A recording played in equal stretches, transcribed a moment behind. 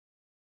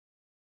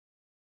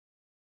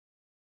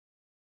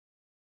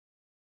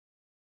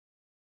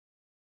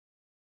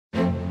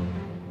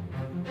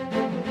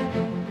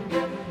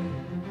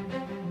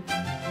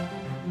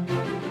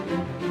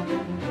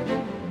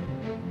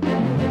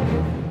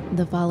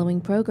The following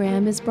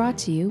program is brought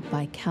to you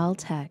by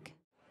Caltech.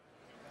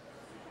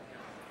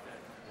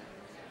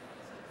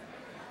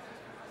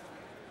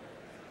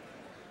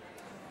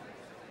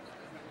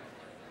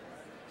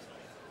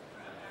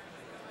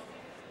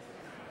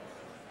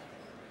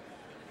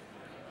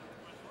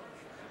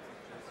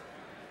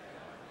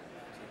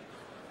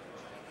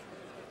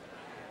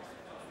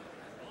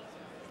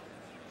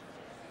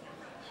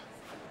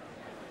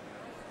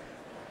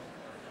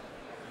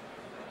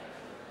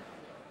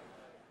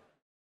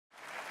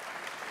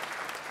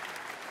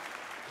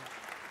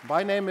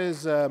 My name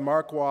is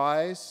Mark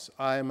Wise.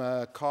 I'm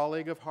a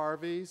colleague of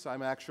Harvey's.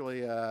 I'm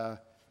actually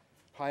a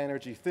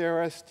high-energy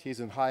theorist.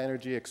 He's a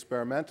high-energy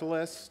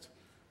experimentalist.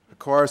 Of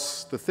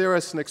course, the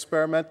theorists and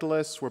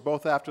experimentalists, we're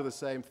both after the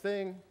same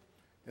thing.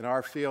 In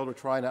our field, we're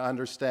trying to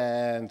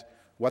understand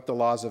what the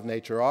laws of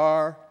nature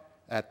are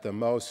at the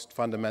most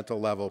fundamental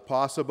level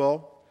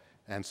possible.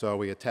 And so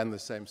we attend the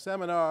same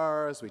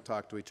seminars, we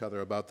talk to each other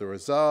about the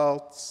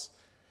results,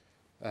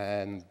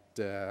 and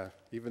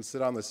even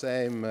sit on the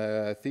same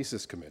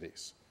thesis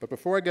committees. But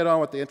before I get on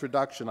with the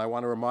introduction, I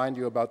want to remind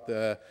you about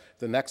the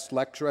next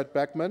lecture at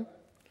Beckman.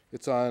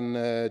 It's on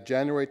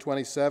January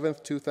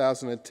 27th,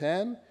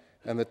 2010,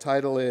 and the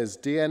title is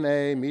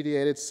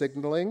DNA-Mediated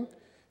Signaling.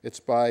 It's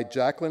by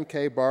Jacqueline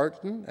K.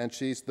 Barton, and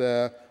she's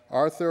the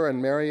Arthur and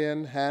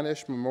Marian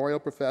Hanisch Memorial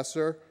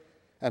Professor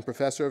and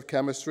Professor of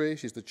Chemistry.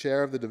 She's the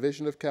chair of the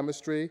Division of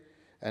Chemistry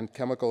and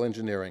Chemical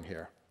Engineering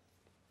here.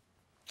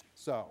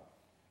 So,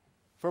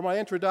 for my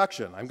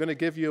introduction, I'm going to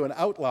give you an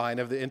outline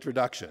of the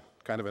introduction,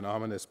 kind of an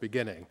ominous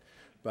beginning.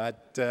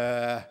 But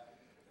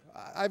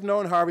I've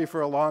known Harvey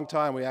for a long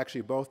time. We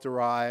actually both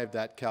arrived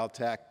at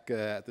Caltech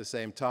at the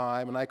same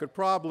time, and I could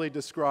probably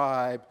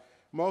describe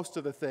most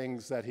of the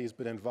things that he's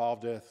been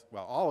involved with,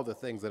 well, all of the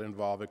things that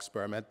involve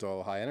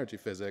experimental high-energy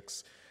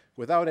physics,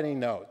 without any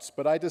notes.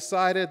 But I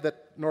decided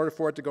that in order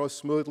for it to go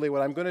smoothly,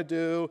 what I'm going to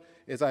do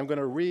is I'm going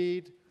to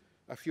read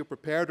a few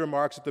prepared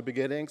remarks at the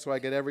beginning so I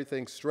get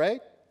everything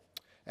straight.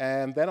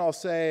 And then I'll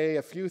say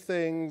a few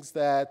things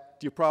that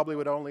you probably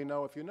would only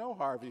know if you know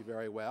Harvey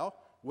very well.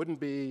 Wouldn't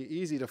be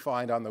easy to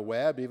find on the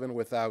web, even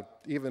with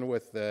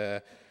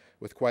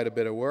quite a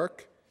bit of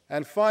work.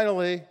 And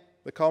finally,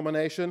 the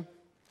culmination,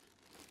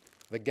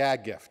 the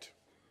gag gift.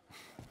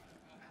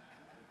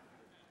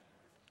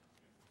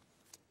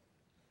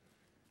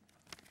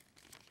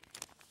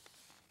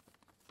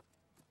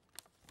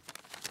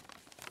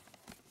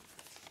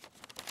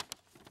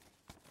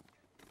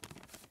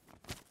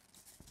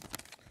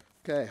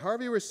 Okay,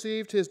 Harvey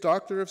received his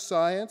Doctor of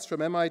Science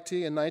from MIT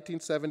in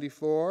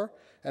 1974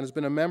 and has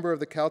been a member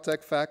of the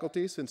Caltech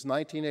faculty since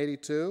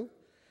 1982.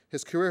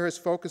 His career has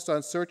focused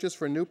on searches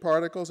for new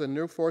particles and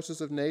new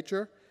forces of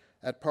nature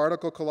at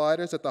particle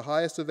colliders at the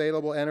highest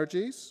available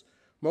energies,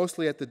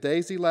 mostly at the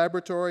DAISY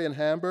Laboratory in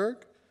Hamburg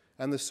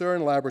and the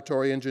CERN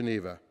Laboratory in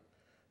Geneva.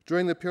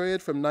 During the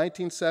period from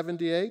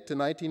 1978 to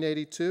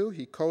 1982,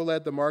 he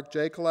co-led the Mark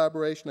J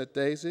collaboration at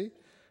DAISY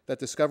that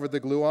discovered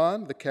the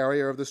gluon, the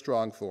carrier of the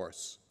strong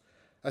force.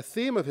 A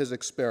theme of his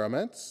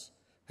experiments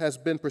has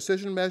been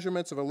precision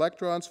measurements of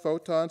electrons,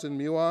 photons,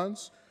 and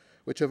muons,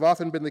 which have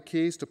often been the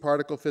keys to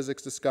particle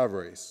physics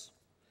discoveries.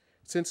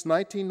 Since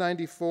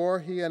 1994,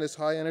 he and his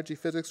high-energy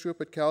physics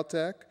group at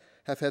Caltech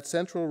have had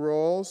central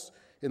roles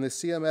in the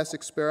CMS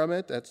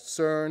experiment at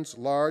CERN's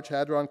Large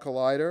Hadron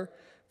Collider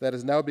that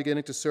is now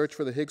beginning to search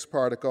for the Higgs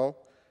particle,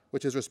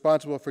 which is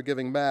responsible for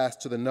giving mass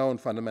to the known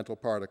fundamental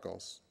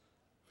particles.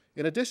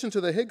 In addition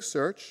to the Higgs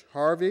search,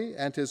 Harvey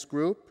and his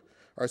group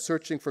are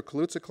searching for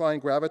Kaluza-Klein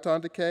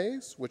graviton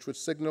decays, which would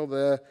signal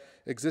the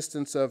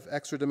existence of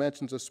extra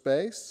dimensions of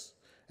space,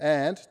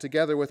 and,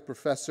 together with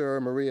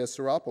Professor Maria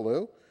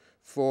Sarapoulou,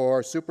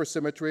 for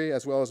supersymmetry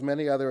as well as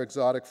many other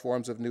exotic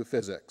forms of new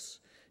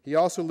physics. He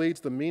also leads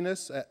the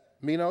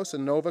MINOS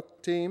and NOVA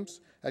teams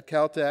at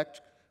Caltech,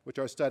 which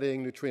are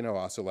studying neutrino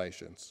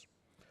oscillations.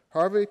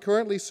 Harvey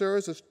currently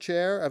serves as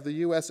chair of the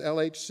US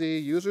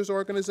LHC Users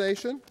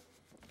Organization,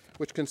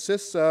 which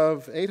consists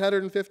of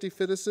 850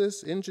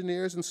 physicists,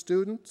 engineers, and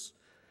students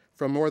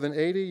from more than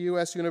 80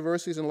 US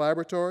universities and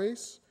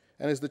laboratories,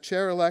 and is the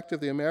chair-elect of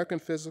the American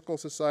Physical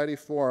Society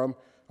Forum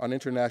on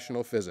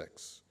International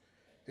Physics.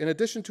 In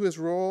addition to his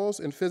roles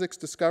in physics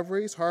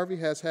discoveries, Harvey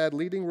has had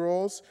leading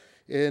roles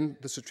in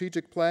the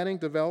strategic planning,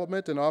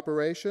 development, and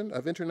operation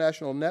of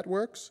international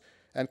networks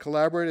and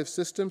collaborative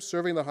systems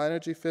serving the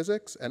high-energy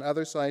physics and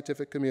other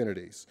scientific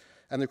communities,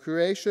 and the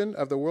creation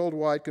of the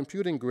worldwide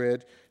computing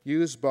grid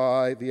used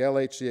by the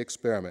LHC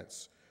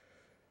experiments.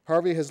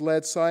 Harvey has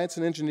led science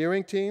and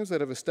engineering teams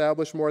that have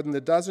established more than a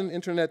dozen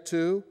Internet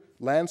 2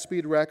 land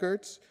speed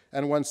records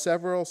and won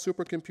several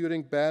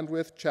supercomputing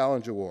bandwidth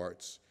challenge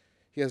awards.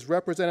 He has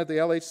represented the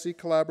LHC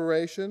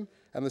collaboration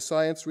and the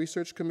science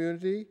research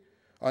community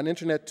on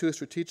Internet 2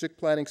 Strategic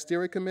Planning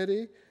Steering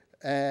Committee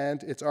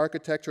and its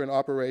Architecture and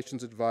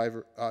Operations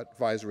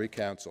Advisory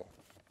Council.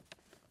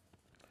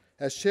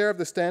 As chair of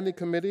the Standing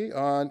Committee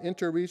on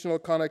Interregional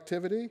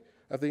Connectivity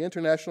of the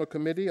International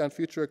Committee on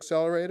Future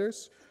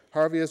Accelerators,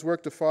 Harvey has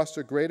worked to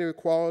foster greater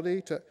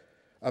equality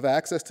of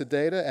access to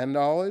data and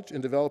knowledge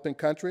in developing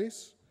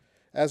countries.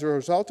 As a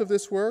result of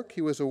this work,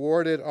 he was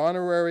awarded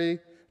honorary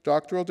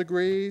doctoral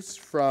degrees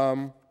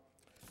from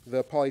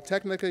the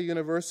Polytechnica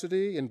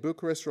University in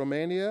Bucharest,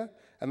 Romania,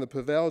 and the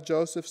Pavel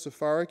Joseph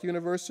Safarik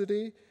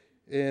University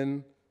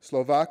in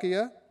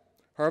Slovakia.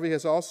 Harvey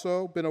has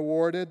also been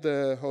awarded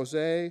the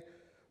Jose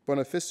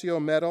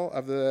Bonifacio Medal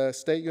of the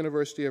State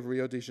University of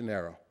Rio de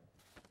Janeiro.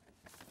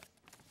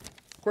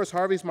 Of course,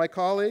 Harvey's my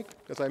colleague.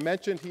 As I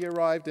mentioned, he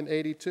arrived in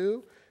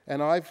 '82,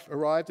 and I've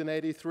arrived in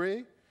 '83.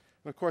 And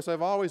of course,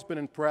 I've always been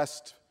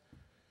impressed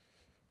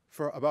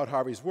about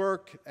Harvey's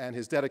work and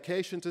his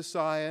dedication to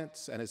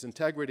science and his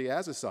integrity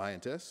as a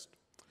scientist.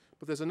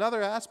 But there's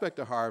another aspect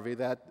of Harvey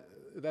that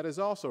is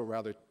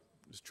also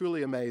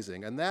truly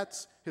amazing, and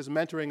that's his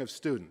mentoring of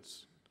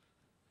students.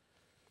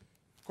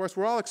 Of course,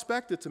 we're all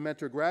expected to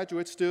mentor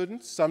graduate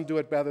students. Some do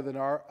it better than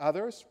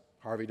others.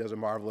 Harvey does a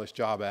marvelous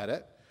job at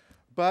it.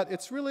 But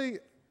it's really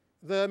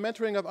the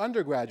mentoring of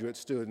undergraduate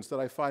students that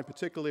I find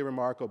particularly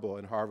remarkable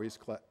in Harvey's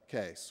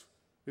case.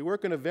 We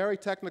work in a very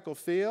technical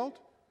field,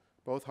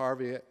 both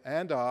Harvey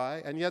and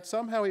I, and yet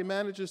somehow he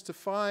manages to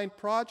find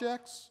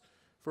projects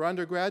for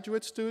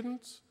undergraduate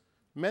students,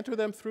 mentor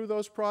them through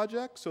those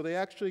projects so they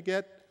actually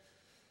get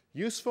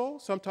useful,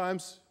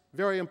 sometimes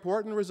very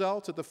important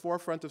results at the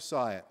forefront of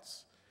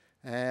science.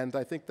 And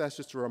I think that's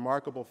just a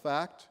remarkable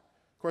fact.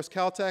 Of course,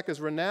 Caltech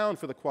is renowned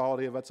for the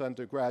quality of its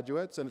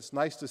undergraduates, and it's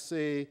nice to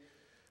see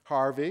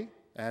Harvey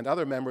and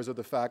other members of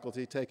the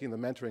faculty taking the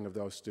mentoring of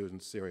those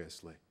students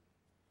seriously.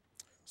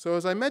 So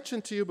as I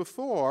mentioned to you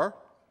before,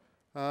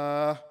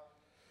 Harvey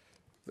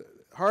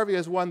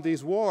has won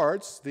these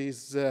awards,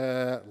 these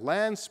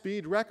land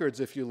speed records,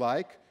 if you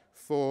like,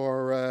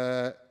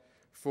 for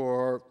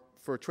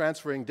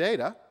transferring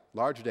data,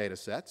 large data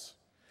sets.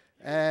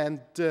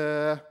 And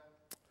of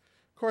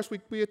course,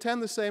 we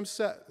attend the same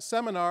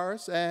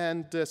seminars,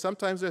 and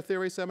sometimes they're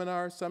theory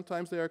seminars,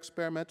 sometimes they're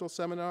experimental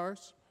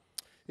seminars.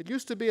 It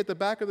used to be at the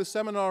back of the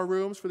seminar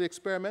rooms for the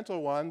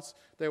experimental ones,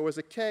 there was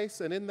a case,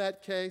 and in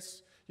that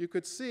case, you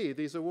could see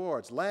these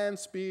awards, land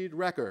speed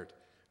record,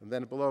 and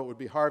then below it would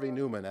be Harvey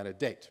Newman and a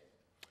date.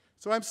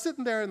 So I'm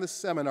sitting there in the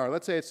seminar,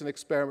 let's say it's an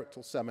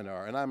experimental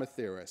seminar, and I'm a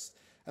theorist.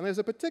 And there's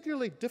a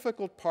particularly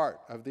difficult part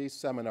of these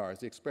seminars,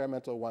 the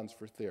experimental ones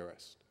for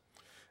theorists.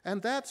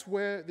 And that's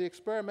where the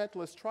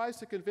experimentalist tries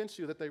to convince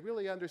you that they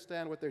really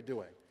understand what they're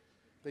doing.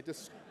 They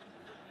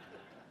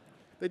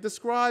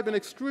describe in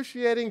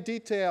excruciating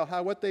detail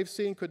how what they've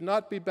seen could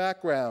not be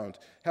background,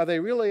 how they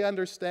really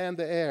understand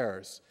the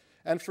errors.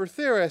 And for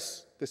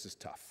theorists, this is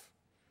tough.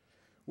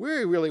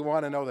 We really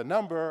want to know the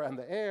number and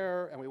the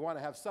error, and we want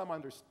to have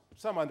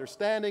some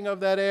understanding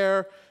of that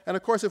error. And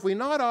of course, if we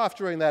nod off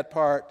during that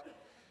part,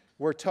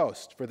 we're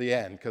toast for the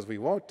end, because we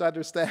won't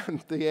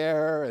understand the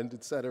error, and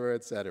et cetera,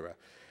 et cetera.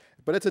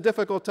 But it's a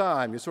difficult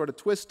time. You sort of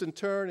twist and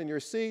turn in your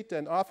seat,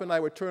 and often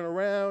I would turn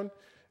around,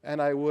 and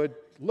I would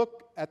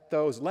look at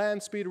those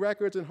land speed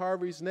records in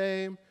Harvey's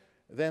name.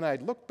 Then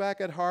I'd look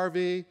back at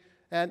Harvey,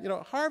 and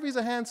Harvey's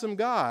a handsome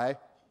guy,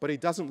 but he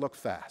doesn't look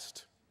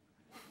fast.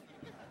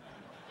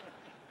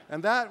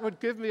 And that would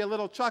give me a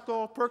little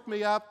chuckle, perk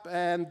me up,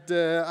 and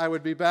I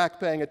would be back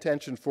paying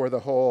attention for the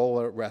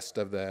whole rest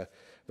of the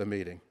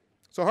meeting.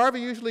 So Harvey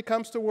usually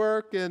comes to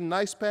work in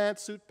nice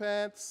pants, suit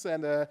pants,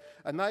 and a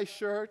nice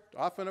shirt,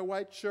 often a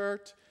white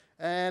shirt.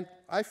 And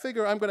I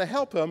figure I'm going to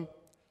help him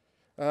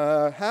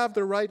have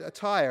the right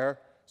attire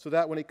so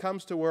that when he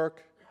comes to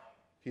work,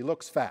 he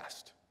looks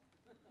fast.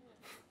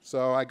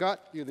 So I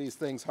got you these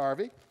things,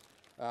 Harvey.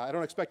 I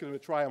don't expect you to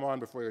try them on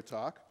before your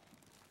talk.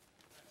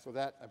 So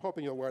that I'm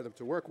hoping you'll wear them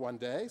to work one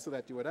day so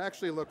that you would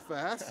actually look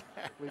fast.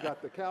 We got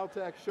the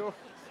Caltech shorts.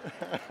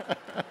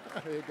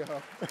 There you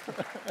go.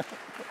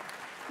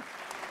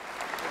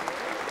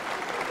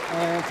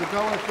 And to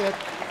go with it,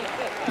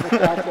 the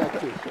Caltech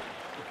t-shirt.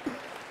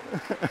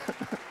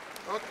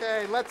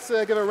 Okay, let's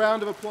give a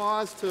round of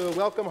applause to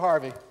welcome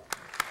Harvey.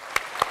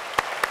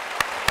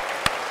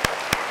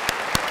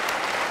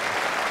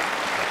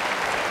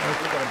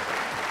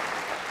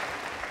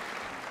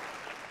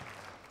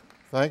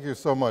 Thank you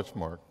so much,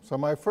 Mark. So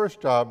my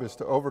first job is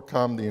to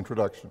overcome the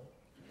introduction.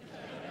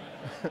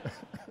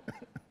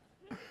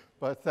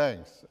 But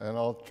thanks, and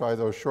I'll try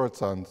those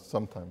shorts on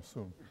sometime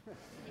soon.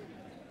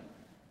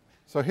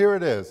 So here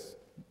it is,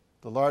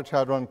 the Large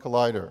Hadron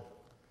Collider.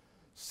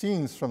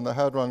 Scenes from the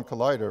Hadron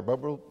Collider, but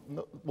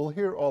we'll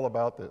hear all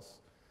about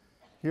this.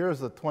 Here's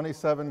the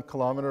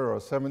 27-kilometer or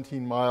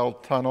 17-mile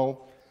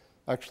tunnel.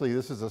 Actually,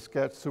 this is a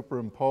sketch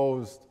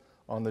superimposed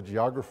on the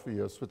geography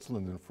of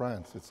Switzerland and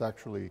France. It's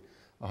actually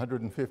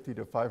 150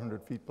 to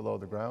 500 feet below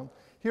the ground.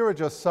 Here are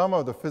just some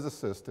of the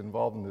physicists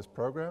involved in this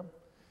program.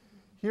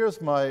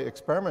 Here's my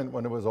experiment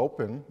when it was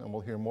open, and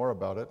we'll hear more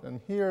about it. And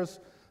here's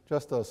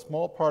just a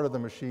small part of the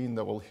machine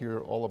that we'll hear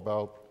all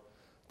about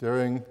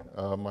during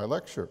my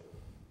lecture.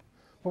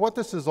 But what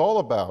this is all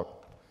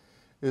about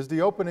is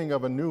the opening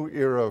of a new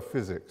era of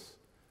physics.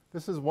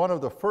 This is one of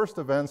the first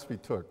events we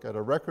took at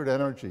a record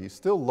energy,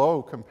 still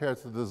low compared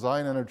to the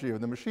design energy of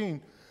the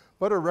machine,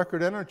 but a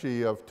record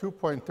energy of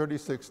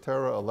 2.36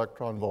 tera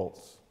electron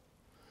volts.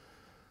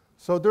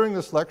 So during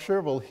this lecture,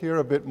 we'll hear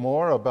a bit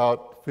more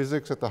about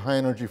physics at the high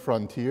energy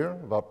frontier,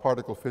 about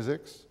particle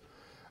physics,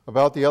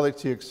 about the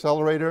LHC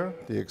accelerator,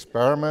 the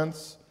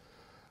experiments,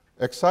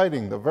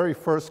 exciting, the very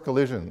first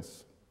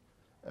collisions,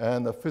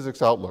 and the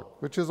physics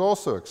outlook, which is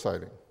also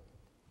exciting.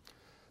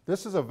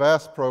 This is a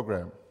vast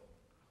program,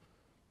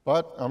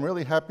 but I'm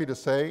really happy to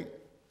say,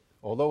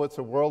 although it's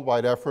a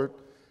worldwide effort,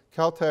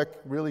 Caltech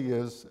really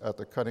is at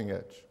the cutting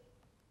edge.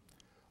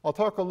 I'll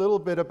talk a little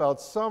bit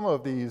about some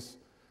of these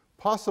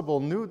possible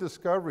new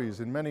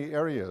discoveries in many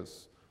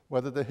areas,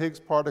 whether the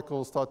Higgs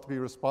particles thought to be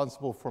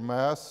responsible for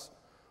mass,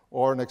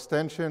 or an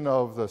extension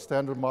of the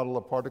standard model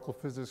of particle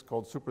physics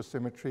called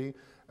supersymmetry,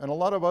 and a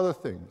lot of other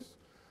things.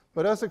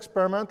 But as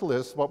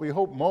experimentalists, what we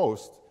hope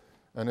most,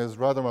 and is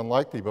rather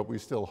unlikely, but we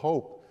still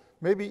hope,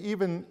 maybe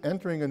even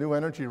entering a new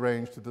energy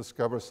range to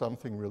discover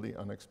something really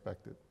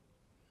unexpected.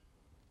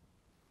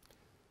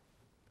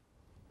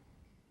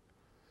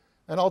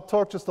 And I'll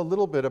talk just a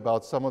little bit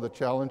about some of the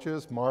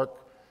challenges. Mark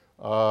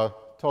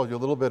told you a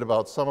little bit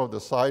about some of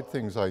the side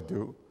things I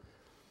do,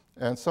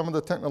 and some of the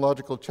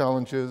technological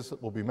challenges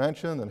that will be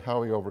mentioned and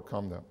how we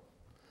overcome them.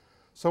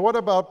 So what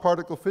about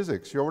particle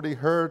physics? You already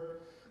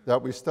heard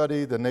that we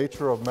study the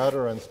nature of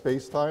matter and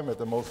space-time at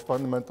the most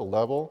fundamental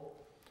level.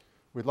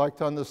 We'd like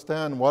to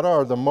understand what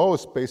are the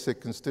most basic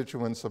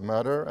constituents of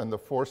matter and the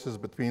forces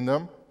between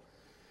them.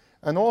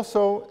 And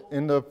also,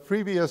 in the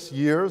previous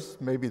years,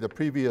 maybe the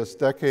previous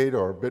decade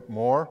or a bit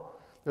more,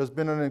 there's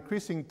been an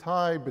increasing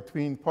tie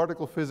between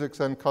particle physics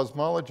and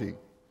cosmology.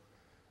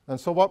 And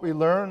so what we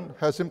learn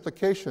has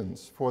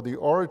implications for the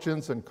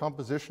origins and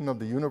composition of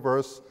the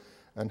universe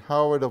and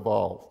how it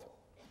evolved.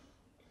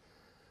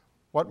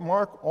 What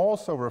Mark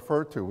also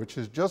referred to, which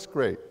is just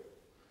great,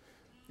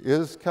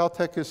 is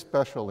Caltech is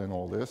special in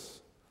all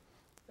this.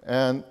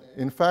 And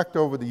in fact,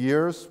 over the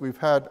years, we've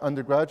had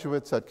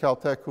undergraduates at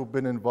Caltech who've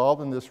been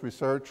involved in this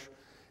research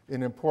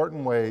in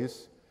important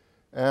ways.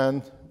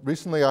 And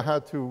recently I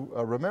had to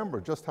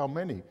remember just how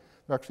many. There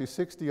are actually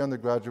 60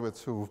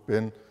 undergraduates who've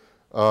been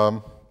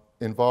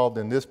involved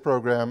in this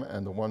program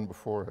and the one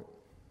before it.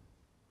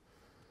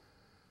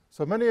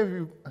 So many of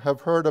you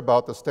have heard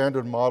about the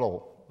standard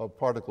model of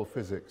particle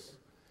physics.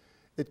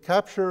 It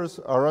captures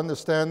our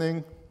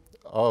understanding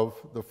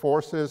of the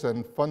forces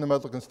and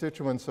fundamental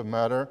constituents of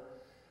matter,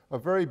 a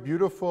very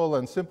beautiful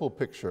and simple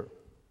picture.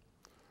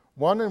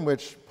 One in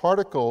which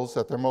particles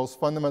at their most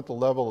fundamental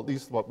level, at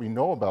least what we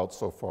know about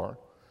so far,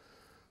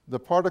 the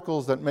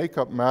particles that make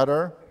up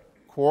matter,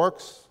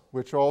 quarks,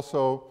 which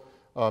also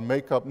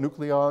make up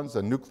nucleons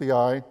and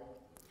nuclei,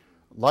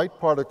 light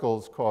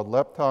particles called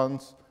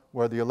leptons,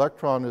 where the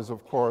electron is,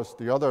 of course,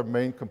 the other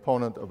main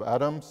component of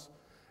atoms,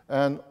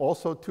 and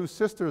also two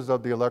sisters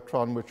of the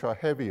electron, which are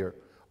heavier.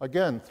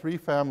 Again, three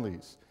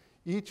families,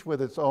 each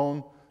with its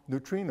own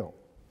neutrino.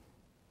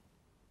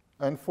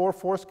 And four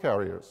force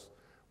carriers,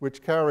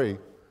 which carry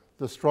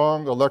the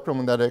strong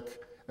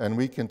electromagnetic and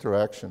weak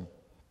interaction.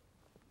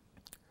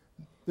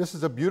 This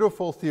is a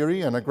beautiful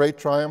theory and a great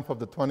triumph of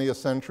the 20th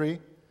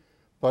century,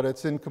 but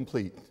it's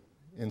incomplete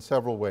in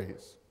several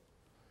ways.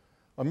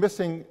 A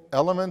missing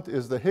element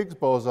is the Higgs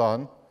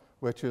boson,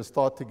 which is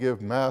thought to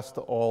give mass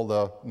to all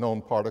the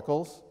known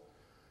particles.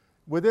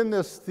 Within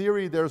this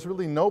theory, there's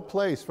really no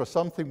place for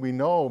something we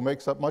know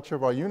makes up much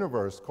of our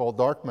universe called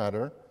dark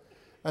matter.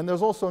 And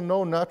there's also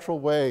no natural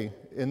way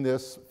in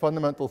this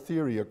fundamental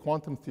theory, a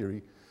quantum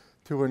theory,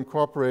 to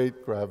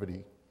incorporate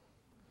gravity.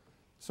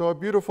 So a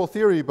beautiful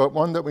theory, but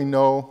one that we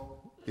know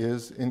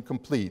is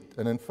incomplete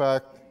and, in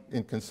fact,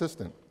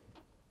 inconsistent.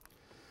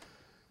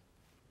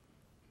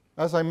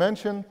 As I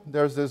mentioned,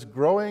 there's this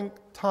growing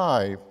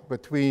tie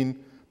between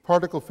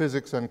particle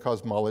physics and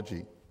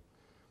cosmology.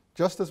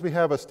 Just as we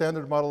have a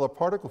standard model of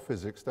particle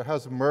physics, there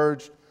has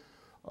emerged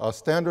a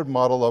standard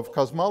model of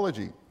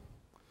cosmology.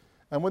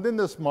 And within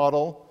this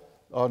model,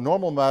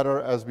 normal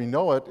matter as we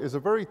know it is a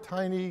very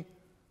tiny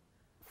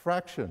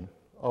fraction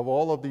of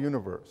all of the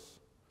universe.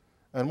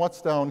 And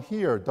what's down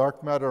here,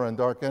 dark matter and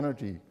dark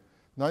energy,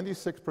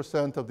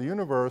 96% of the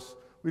universe,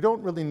 we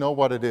don't really know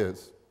what it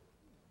is.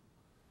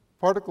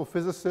 Particle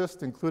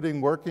physicists, including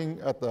working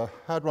at the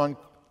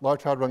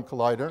Large Hadron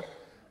Collider,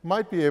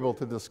 might be able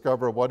to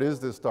discover what is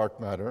this dark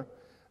matter,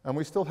 and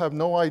we still have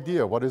no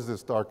idea what is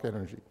this dark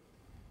energy.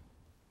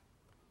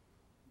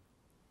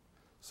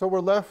 So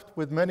we're left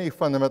with many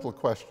fundamental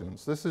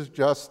questions. This is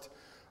just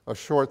a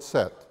short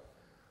set.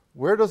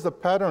 Where does the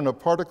pattern of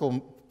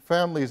particle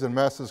families and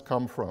masses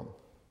come from?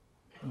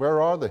 Where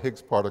are the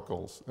Higgs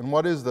particles? And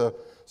what is the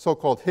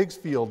so-called Higgs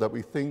field that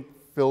we think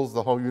fills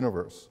the whole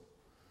universe?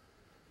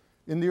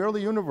 In the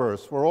early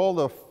universe, were all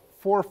the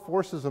four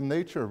forces of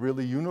nature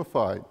really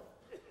unified?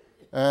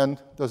 And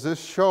does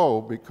this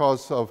show,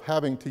 because of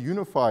having to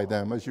unify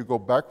them as you go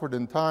backward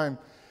in time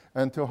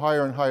and to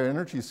higher and higher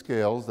energy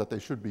scales, that they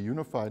should be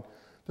unified?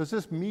 Does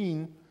this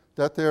mean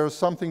that there's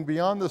something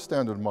beyond the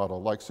standard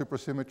model, like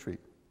supersymmetry?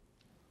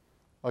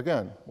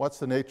 Again, what's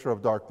the nature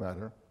of dark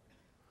matter?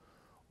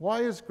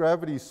 Why is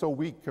gravity so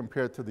weak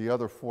compared to the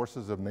other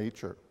forces of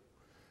nature?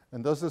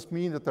 And does this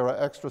mean that there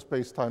are extra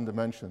space-time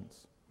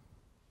dimensions?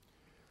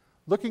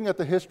 Looking at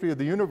the history of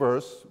the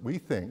universe, we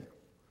think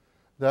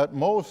that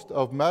most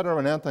of matter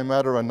and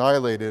antimatter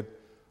annihilated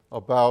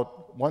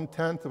about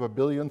 1/10 of a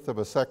billionth of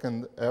a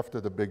second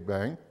after the Big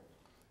Bang.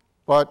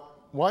 But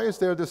why is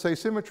there this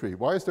asymmetry?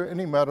 Why is there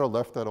any matter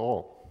left at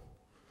all?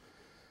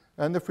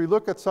 And if we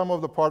look at some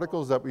of the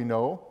particles that we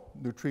know,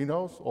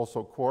 neutrinos,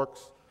 also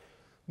quarks,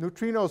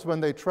 neutrinos,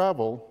 when they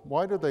travel,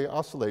 why do they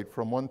oscillate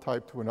from one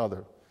type to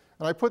another?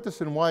 And I put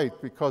this in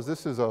white because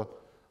this is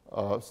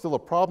still a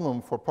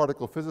problem for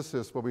particle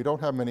physicists, but we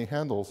don't have many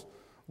handles.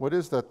 What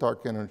is that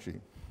dark energy?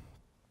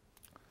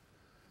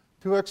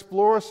 To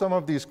explore some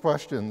of these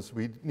questions,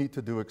 we need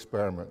to do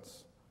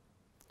experiments.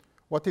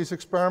 What these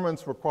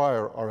experiments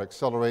require are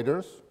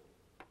accelerators,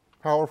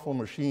 powerful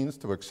machines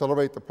to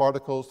accelerate the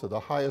particles to the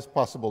highest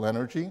possible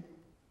energy,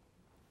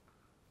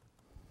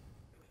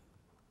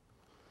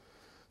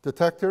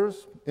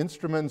 detectors,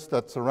 instruments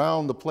that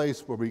surround the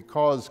place where we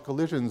cause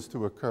collisions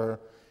to occur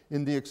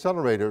in the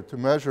accelerator to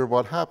measure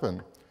what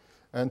happened,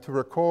 and to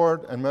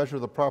record and measure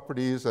the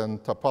properties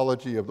and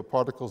topology of the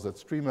particles that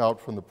stream out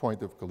from the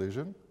point of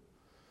collision.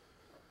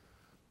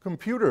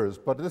 Computers,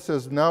 but this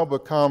has now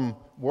become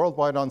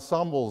worldwide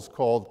ensembles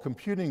called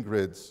computing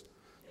grids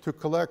to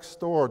collect,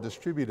 store,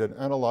 distribute, and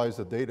analyze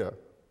the data,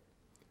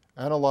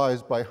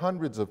 analyzed by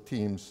hundreds of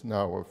teams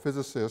now of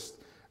physicists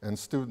and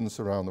students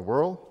around the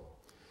world.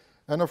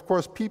 And of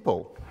course,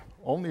 people.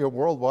 Only a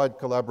worldwide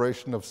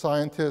collaboration of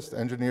scientists,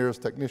 engineers,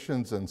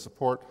 technicians, and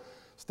support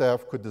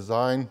staff could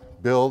design,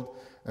 build,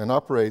 and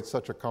operate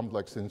such a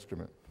complex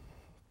instrument.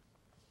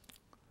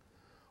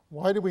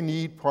 Why do we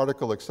need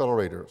particle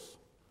accelerators?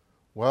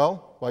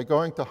 Well, by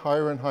going to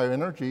higher and higher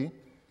energy,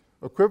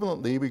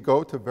 equivalently, we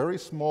go to very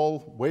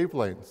small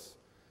wavelengths.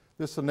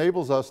 This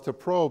enables us to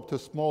probe to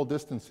small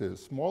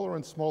distances, smaller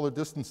and smaller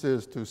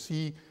distances, to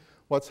see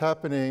what's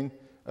happening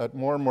at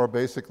more and more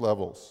basic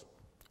levels.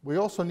 We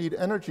also need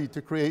energy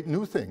to create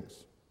new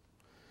things.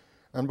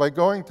 And by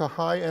going to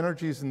high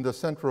energies in the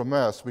center of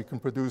mass, we can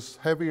produce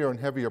heavier and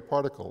heavier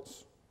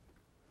particles.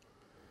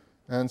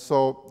 And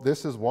so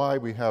this is why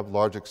we have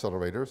large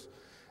accelerators.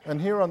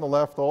 And here on the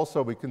left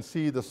also we can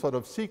see the sort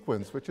of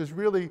sequence, which is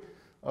really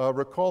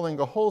recalling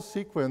a whole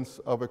sequence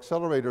of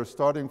accelerators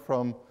starting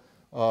from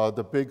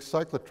the big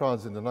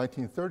cyclotrons in the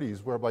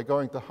 1930s, where by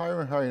going to higher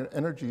and higher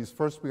energies,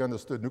 first we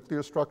understood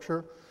nuclear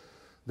structure,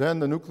 then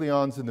the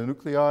nucleons in the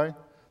nuclei,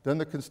 then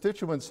the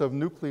constituents of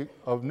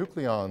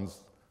nucleons,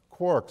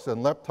 quarks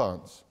and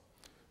leptons.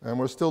 And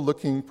we're still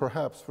looking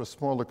perhaps for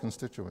smaller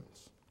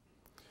constituents.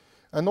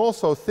 And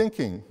also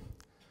thinking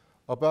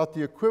about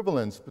the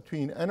equivalence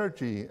between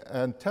energy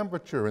and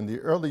temperature in the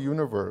early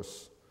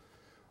universe.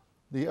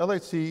 The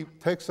LHC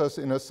takes us,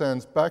 in a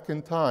sense, back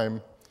in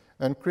time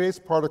and creates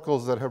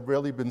particles that have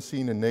rarely been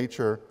seen in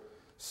nature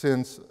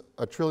since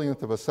a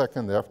trillionth of a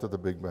second after the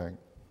Big Bang.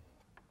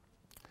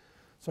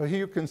 So here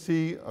you can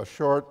see a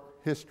short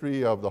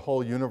history of the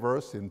whole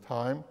universe in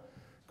time,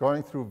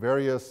 going through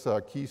various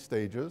key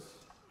stages.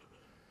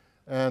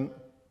 And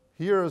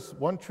here's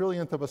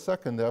 1/trillionth of a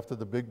second after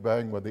the Big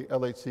Bang, where the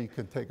LHC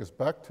can take us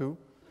back to.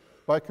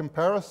 By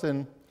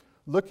comparison,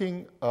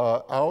 looking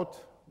out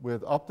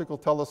with optical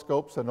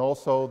telescopes and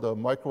also the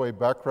microwave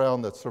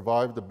background that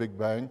survived the Big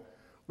Bang,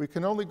 we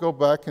can only go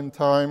back in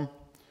time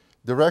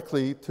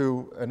directly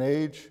to an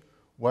age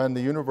when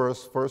the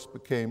universe first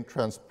became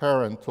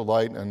transparent to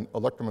light and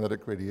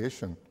electromagnetic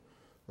radiation,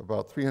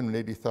 about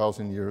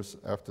 380,000 years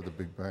after the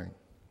Big Bang.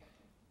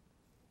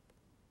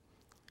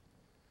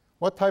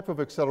 What type of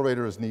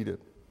accelerator is needed?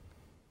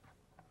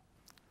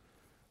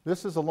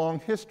 This is a long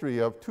history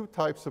of two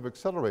types of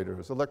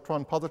accelerators,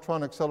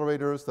 electron-positron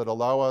accelerators that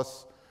allow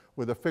us,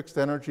 with a fixed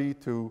energy,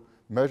 to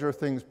measure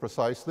things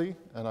precisely.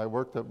 And I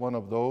worked at one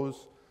of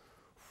those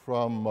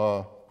from,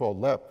 called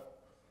LEP,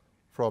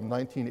 from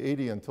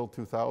 1980 until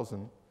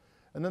 2000.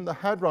 And then the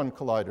Hadron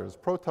colliders,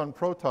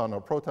 proton-proton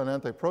or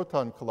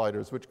proton-antiproton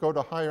colliders, which go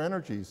to higher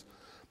energies.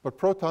 But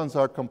protons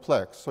are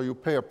complex, so you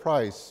pay a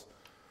price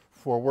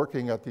for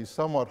working at these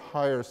somewhat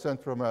higher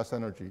center of mass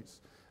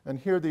energies. And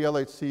here the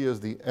LHC is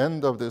the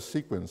end of this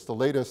sequence, the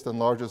latest and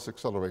largest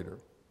accelerator.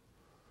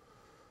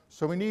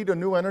 So we need a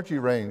new energy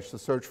range to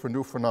search for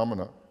new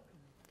phenomena.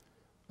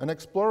 An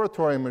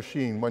exploratory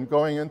machine, when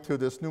going into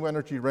this new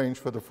energy range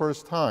for the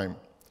first time,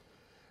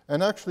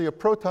 and actually a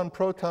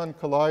proton-proton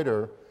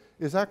collider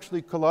is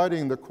actually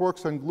colliding the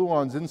quarks and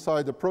gluons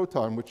inside the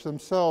proton, which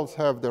themselves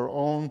have their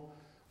own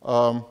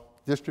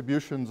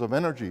distributions of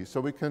energy.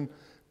 So we can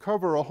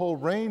cover a whole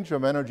range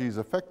of energies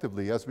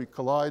effectively as we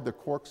collide the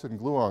quarks and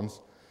gluons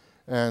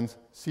and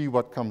see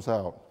what comes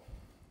out.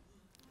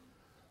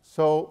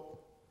 So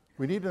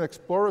we need an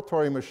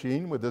exploratory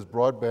machine with this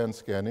broadband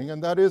scanning,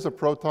 and that is a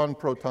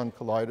proton-proton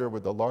collider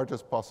with the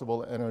largest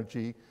possible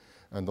energy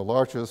and the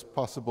largest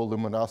possible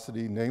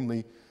luminosity,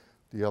 namely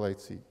the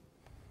LHC.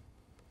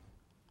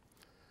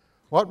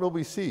 What will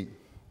we see?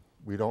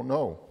 We don't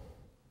know.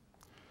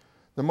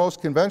 The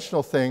most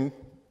conventional thing,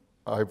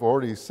 I've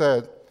already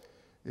said,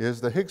 is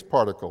the Higgs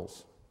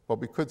particles, but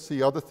we could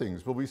see other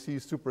things. Will we see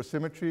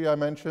supersymmetry, I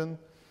mentioned?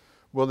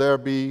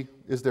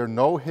 Is there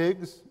no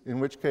Higgs, in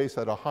which case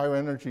at a higher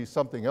energy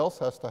something else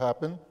has to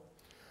happen?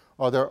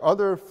 Are there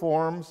other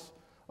forms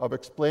of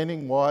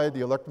explaining why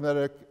the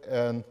electromagnetic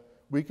and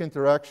weak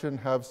interaction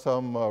have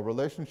some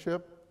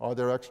relationship? Are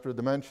there extra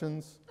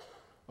dimensions?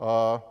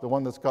 The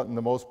one that's gotten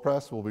the most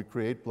press will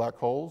create black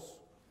holes,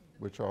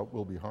 which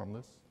will be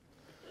harmless.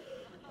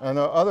 And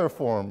there are other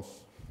forms.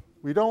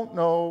 We don't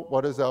know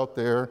what is out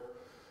there.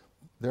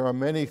 There are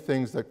many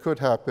things that could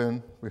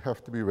happen. We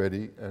have to be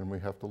ready, and we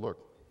have to look.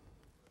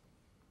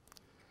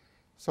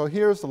 So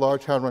here's the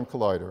Large Hadron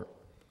Collider.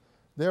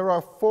 There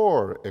are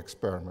 4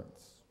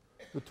 experiments.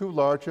 The 2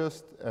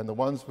 largest, and the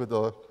ones with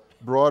a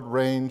broad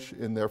range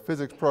in their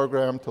physics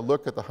program to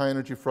look at the high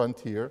energy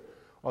frontier,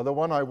 are the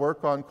one I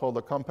work on called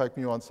the Compact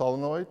Muon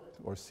Solenoid,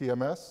 or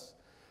CMS,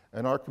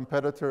 and our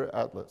competitor,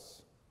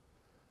 ATLAS,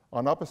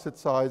 on opposite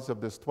sides of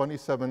this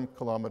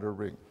 27-kilometer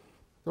ring.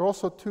 There are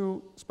also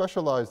 2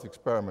 specialized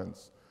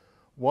experiments.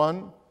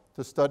 One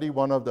to study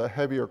one of the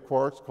heavier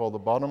quarks called the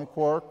bottom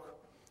quark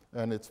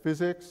and its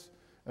physics,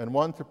 and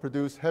one to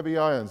produce heavy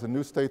ions and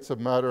new states of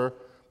matter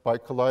by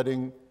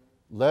colliding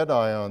lead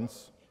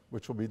ions,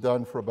 which will be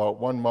done for about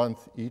 1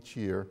 month each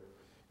year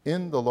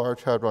in the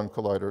Large Hadron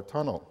Collider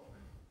tunnel.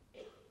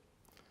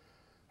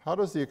 How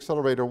does the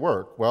accelerator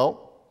work?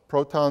 Well,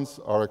 protons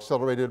are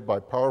accelerated by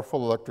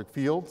powerful electric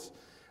fields,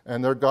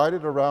 and they're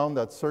guided around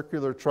that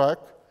circular track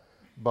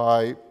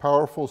by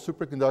powerful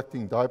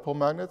superconducting dipole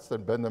magnets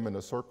that bend them in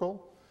a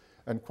circle,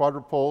 and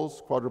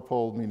quadrupoles,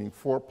 quadrupole meaning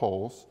 4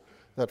 poles,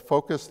 that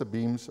focus the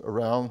beams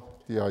around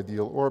the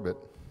ideal orbit.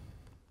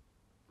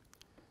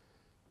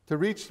 To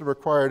reach the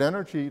required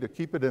energy, to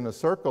keep it in a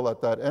circle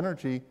at that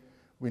energy,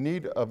 we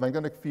need a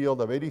magnetic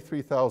field of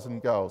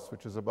 83,000 Gauss,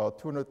 which is about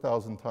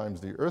 200,000 times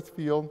the Earth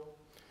field.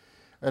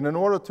 And in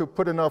order to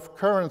put enough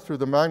current through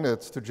the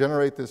magnets to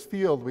generate this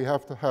field, we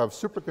have to have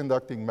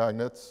superconducting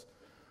magnets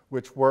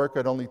which work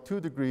at only 2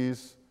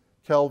 degrees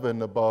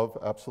Kelvin above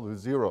absolute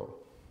zero.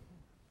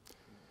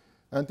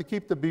 And to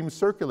keep the beam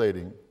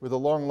circulating with a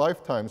long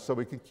lifetime so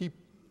we can keep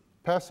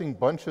passing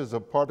bunches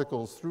of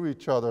particles through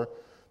each other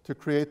to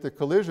create the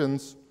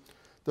collisions,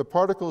 the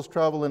particles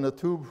travel in a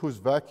tube whose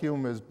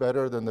vacuum is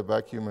better than the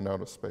vacuum in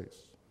outer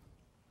space.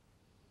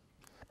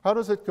 How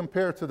does it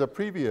compare to the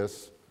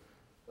previous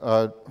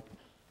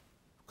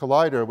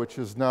collider, which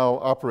is now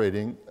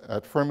operating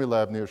at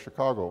Fermilab near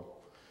Chicago?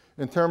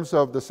 In terms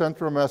of the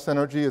center of mass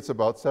energy, it's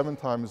about 7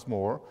 times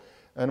more.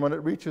 And when it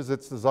reaches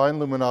its design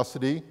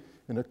luminosity,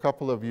 in a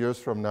couple of years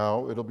from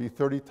now, it'll be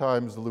 30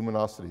 times the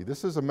luminosity.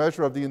 This is a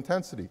measure of the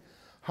intensity,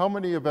 how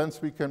many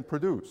events we can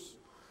produce.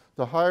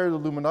 The higher the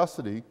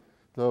luminosity,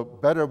 the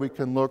better we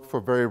can look for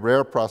very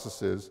rare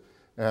processes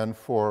and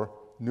for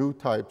new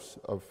types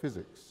of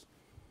physics.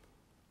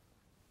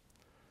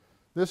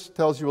 This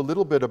tells you a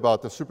little bit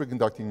about the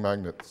superconducting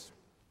magnets.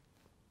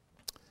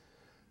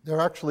 There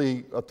are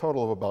actually a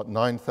total of about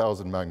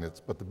 9,000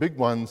 magnets, but the big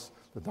ones,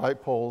 the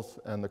dipoles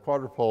and the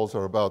quadrupoles,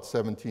 are about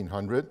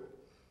 1,700.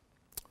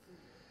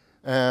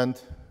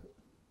 And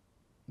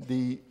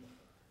the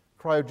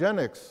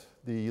cryogenics,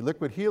 the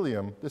liquid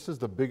helium, this is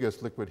the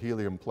biggest liquid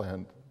helium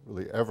plant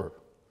really ever.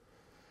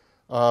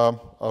 A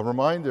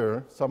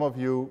reminder, some of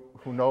you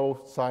who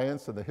know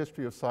science and the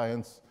history of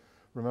science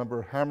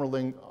remember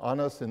Hammerling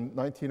Onnes in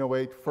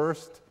 1908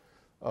 first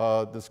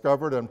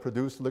discovered and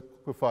produced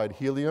liquefied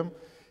helium.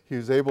 He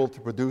was able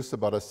to produce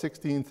about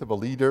 1/16 of a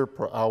liter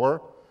per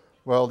hour.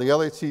 Well, the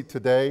LHC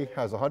today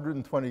has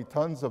 120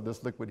 tons of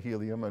this liquid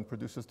helium and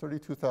produces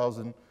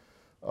 32,000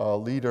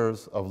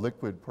 liters of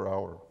liquid per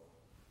hour.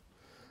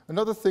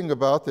 Another thing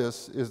about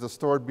this is the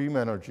stored beam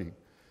energy.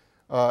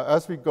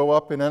 As we go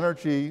up in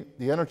energy,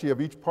 the energy of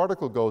each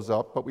particle goes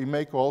up, but we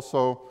make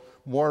also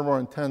more and more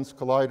intense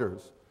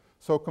colliders.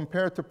 So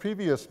compared to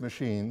previous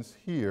machines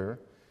here,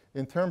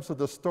 in terms of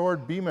the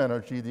stored beam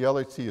energy, the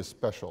LHC is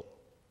special.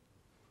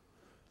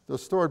 The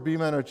stored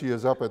beam energy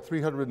is up at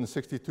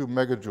 362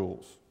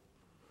 megajoules.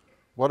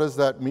 What does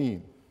that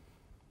mean?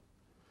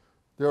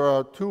 There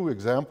are 2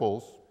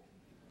 examples.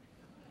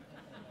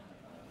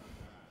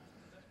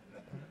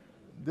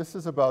 This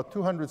is about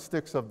 200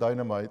 sticks of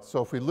dynamite,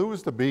 so if we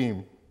lose the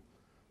beam,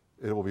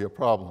 it will be a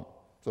problem.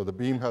 So the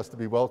beam has to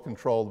be well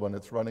controlled when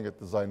it's running at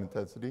design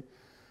intensity.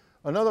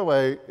 Another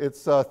way,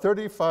 it's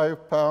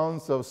 35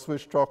 pounds of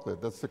Swiss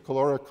chocolate. That's the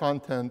caloric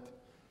content.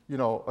 You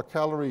know,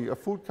 a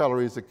food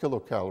calorie is a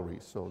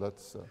kilocalorie, so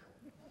that's...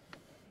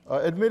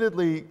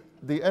 admittedly,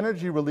 the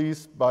energy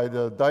released by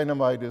the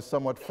dynamite is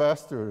somewhat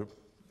faster.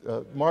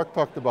 Mark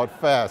talked about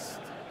fast,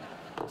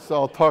 so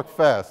I'll talk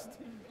fast.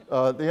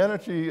 The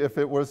energy, if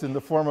it was in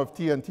the form of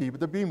TNT, but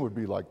the beam would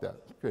be like that,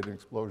 create an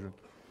explosion.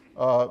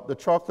 The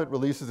chocolate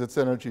releases its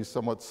energy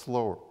somewhat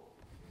slower.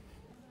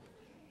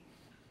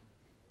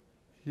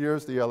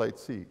 Here's the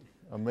LHC.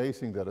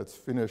 Amazing that it's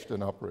finished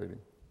and operating.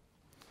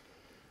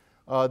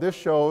 This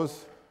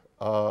shows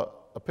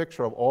a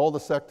picture of all the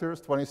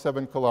sectors,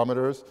 27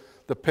 kilometers.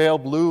 The pale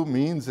blue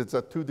means it's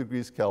at 2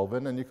 degrees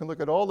Kelvin, and you can look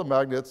at all the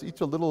magnets,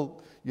 each of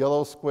little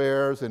yellow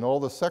squares in all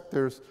the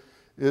sectors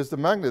is the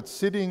magnet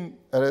sitting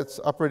at its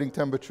operating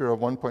temperature of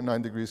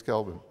 1.9 degrees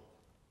Kelvin.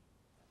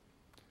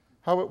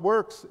 How it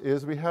works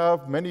is we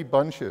have many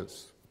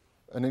bunches.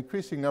 An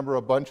increasing number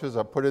of bunches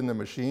are put in the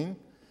machine.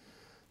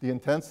 The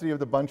intensity of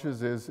the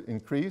bunches is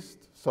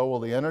increased, so will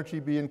the energy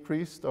be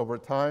increased over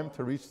time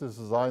to reach this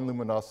design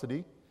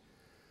luminosity.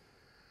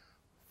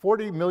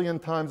 40 million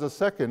times a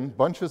second,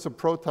 bunches of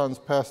protons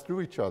pass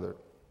through each other.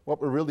 What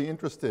we're really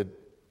interested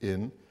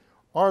in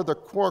are the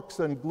quarks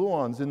and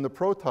gluons in the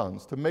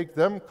protons to make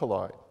them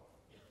collide.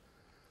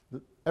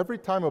 Every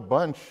time a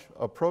bunch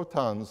of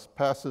protons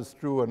passes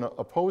through an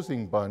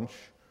opposing bunch,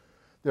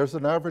 there's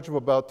an average of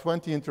about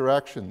 20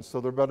 interactions.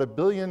 So there are about 1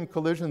 billion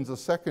collisions a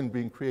second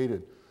being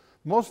created.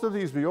 Most of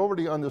these we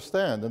already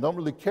understand and don't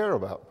really care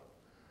about.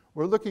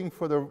 We're looking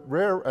for the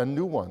rare and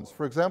new ones.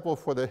 For example,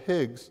 for the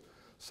Higgs,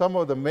 some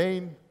of the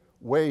main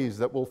ways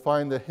that we'll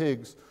find the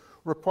Higgs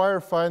require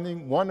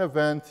finding one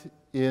event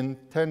in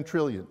 10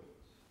 trillion.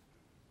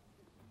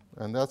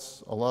 And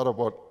that's a lot of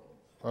what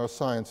our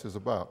science is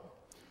about.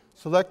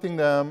 Selecting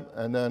them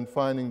and then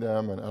finding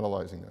them and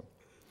analyzing them.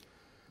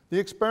 The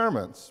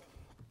experiments.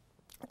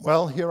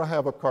 Well, here I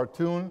have a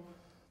cartoon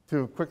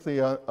to quickly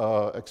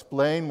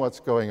explain what's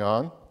going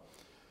on.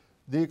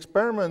 The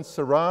experiments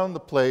surround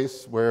the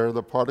place where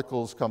the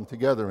particles come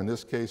together, in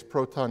this case,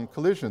 proton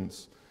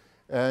collisions.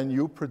 And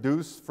you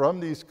produce from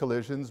these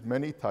collisions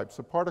many types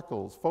of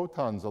particles: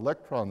 photons,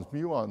 electrons,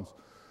 muons,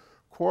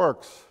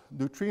 quarks,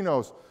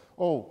 neutrinos.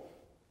 Oh,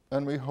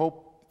 and we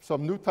hope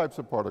some new types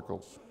of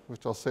particles,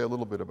 which I'll say a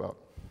little bit about.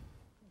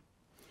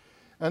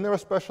 And there are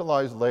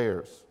specialized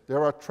layers.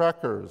 There are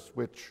trackers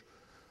which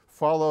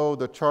follow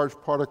the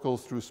charged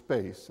particles through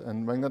space,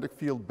 and magnetic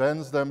field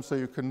bends them so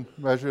you can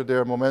measure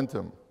their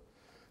momentum.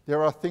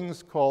 There are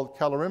things called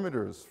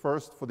calorimeters,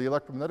 first for the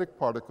electromagnetic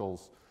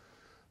particles,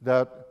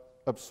 that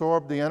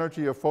absorb the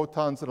energy of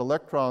photons and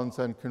electrons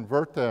and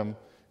convert them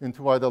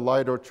into either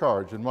light or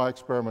charge. In my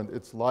experiment,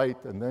 it's light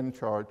and then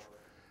charge.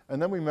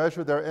 And then we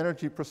measure their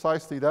energy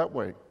precisely that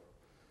way.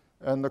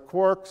 And the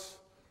quarks,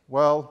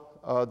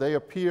 well, they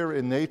appear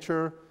in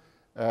nature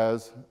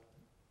as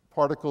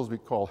particles we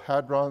call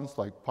hadrons,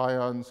 like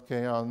pions,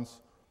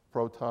 kaons,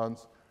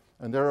 protons,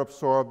 and they're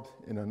absorbed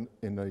in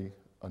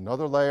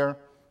another layer.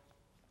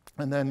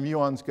 And then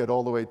muons get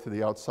all the way to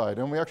the outside.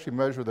 And we actually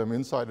measure them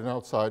inside and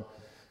outside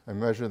and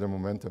measure their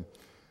momentum.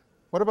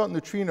 What about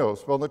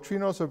neutrinos? Well,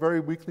 neutrinos are very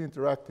weakly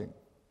interacting.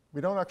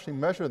 We don't actually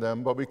measure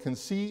them, but we can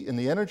see in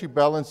the energy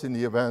balance in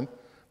the event,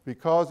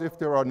 because if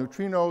there are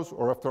neutrinos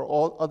or if there are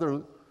all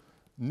other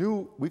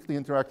new weakly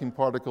interacting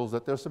particles,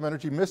 that there's some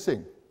energy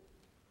missing.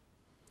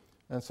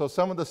 And so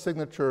some of the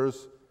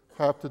signatures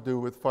have to do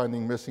with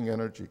finding missing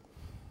energy.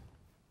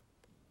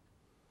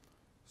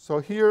 So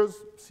here's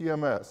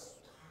CMS.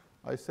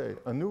 I say,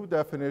 a new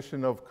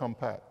definition of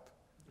compact.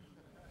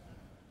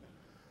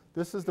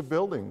 This is the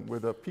building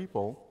with the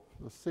people,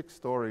 the 6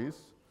 stories,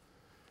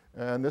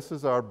 and this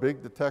is our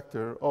big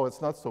detector. Oh, it's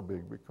not so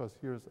big because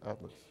here's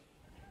Atlas.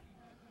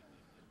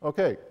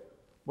 Okay,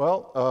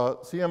 well,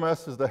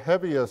 CMS is the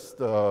heaviest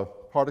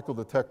particle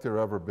detector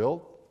ever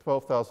built,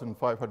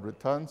 12,500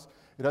 tons.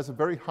 It has a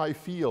very high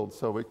field,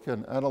 so it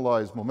can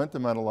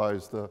momentum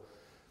analyze the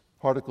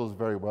particles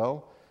very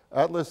well.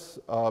 Atlas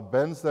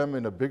bends them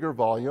in a bigger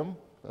volume.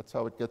 That's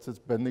how it gets its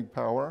bending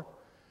power,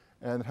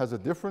 and has a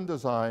different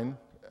design,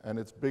 and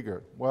it's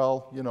bigger.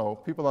 Well, you know,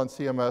 people on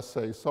CMS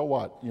say, so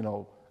what? You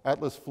know,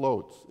 Atlas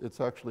floats. It's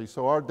actually,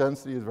 so our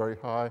density is very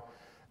high,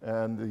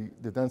 and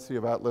the density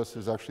of Atlas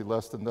is actually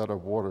less than that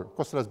of water. Of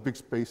course, it has big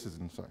spaces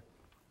inside.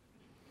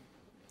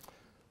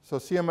 So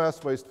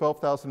CMS weighs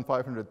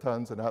 12,500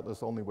 tons, and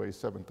Atlas only weighs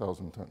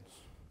 7,000 tons.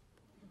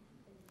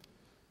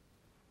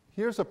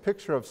 Here's a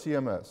picture of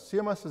CMS.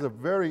 CMS is a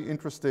very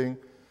interesting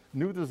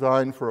new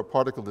design for a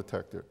particle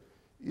detector.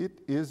 It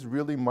is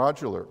really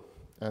modular,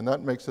 and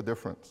that makes a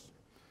difference.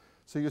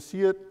 So you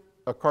see it,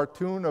 a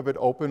cartoon of it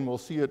open. We'll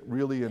see it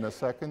really in a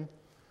second.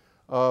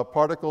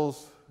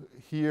 Particles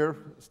here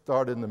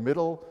start in the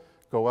middle,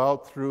 go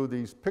out through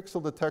these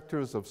pixel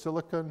detectors of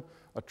silicon,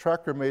 a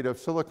tracker made of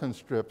silicon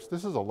strips.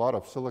 This is a lot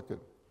of silicon.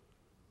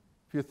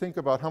 If you think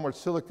about how much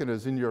silicon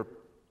is in your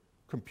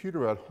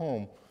computer at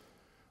home,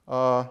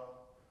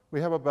 we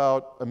have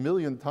about 1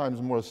 million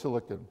times more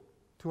silicon,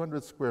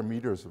 200 square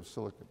meters of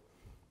silicon.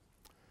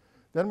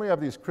 Then we have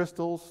these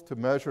crystals to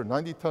measure,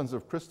 90 tons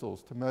of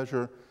crystals to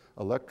measure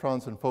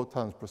electrons and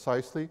photons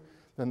precisely.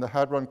 Then the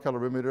Hadron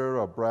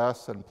calorimeter of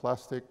brass and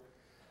plastic.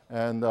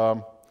 And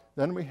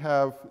then we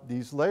have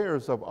these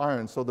layers of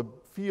iron. So the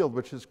field,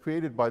 which is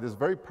created by this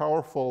very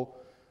powerful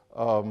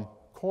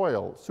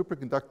coil,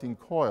 superconducting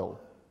coil,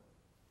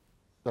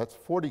 that's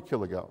 40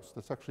 kilogauss.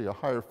 That's actually a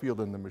higher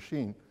field in the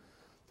machine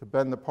to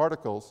bend the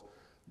particles.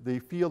 The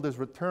field is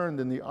returned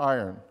in the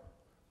iron,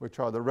 which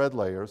are the red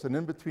layers. And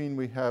in between,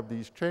 we have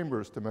these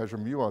chambers to measure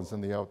muons on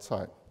the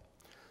outside.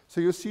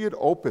 So you see it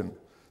open.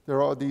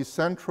 There are these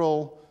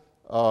central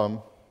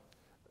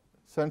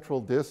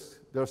discs.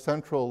 There are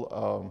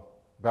central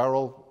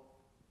barrel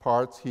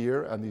parts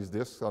here and these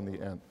discs on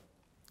the end.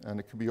 And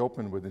it can be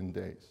opened within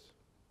days.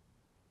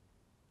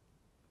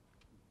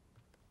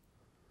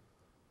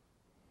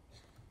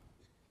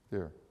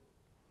 There.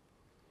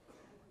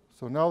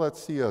 So now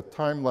let's see a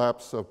time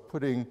lapse of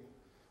building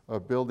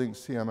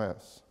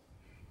CMS.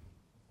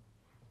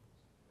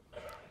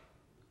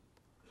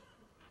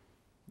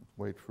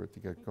 Wait for it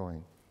to get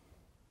going.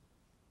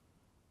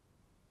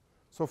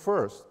 So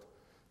first,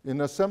 in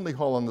the assembly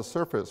hall on the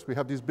surface, we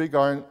have these big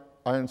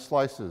iron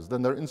slices.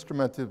 Then they're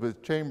instrumented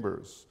with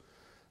chambers.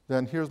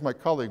 Then here's my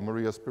colleague,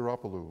 Maria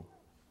Spiropoulou,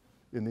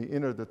 in the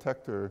inner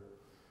detector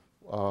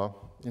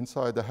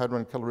inside the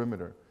Hadron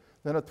calorimeter.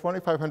 Then a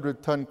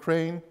 2,500-ton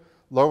crane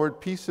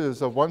lowered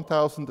pieces of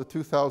 1,000 to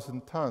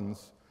 2,000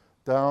 tons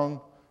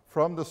down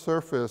from the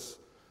surface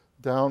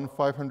down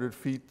 500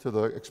 feet to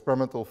the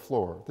experimental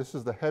floor. This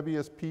is the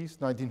heaviest piece,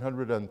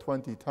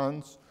 1,920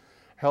 tons,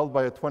 held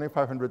by a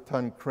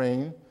 2,500-ton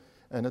crane,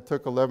 and it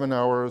took 11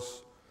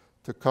 hours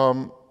to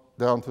come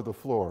down to the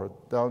floor.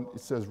 Down, it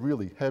says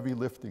really heavy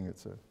lifting, it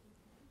said.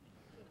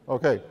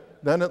 Okay,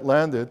 then it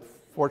landed.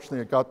 Fortunately,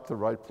 it got to the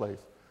right place.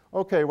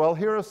 Okay, well,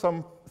 here are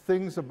some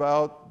things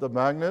about the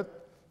magnet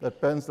that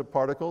bends the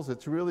particles.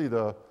 It's really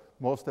the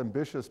most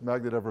ambitious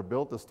magnet ever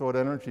built. The stored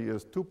energy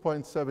is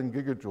 2.7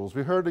 gigajoules.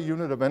 We heard a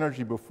unit of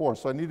energy before,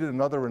 so I needed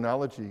another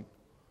analogy.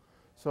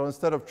 So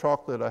instead of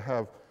chocolate, I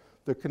have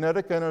the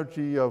kinetic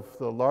energy of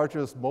the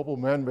largest mobile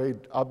man-made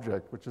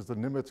object, which is the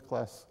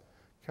Nimitz-class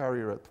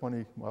carrier at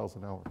 20 miles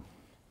an hour.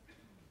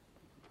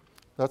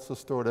 That's the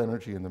stored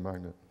energy in the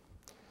magnet.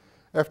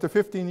 After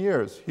 15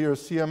 years,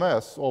 here's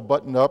CMS, all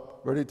buttoned up,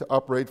 ready to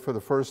operate for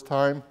the first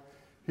time.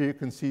 Here you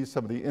can see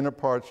some of the inner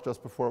parts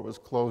just before it was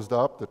closed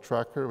up, the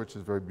tracker, which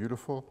is very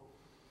beautiful.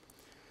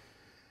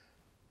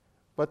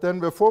 But then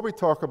before we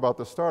talk about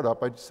the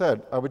startup, I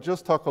said I would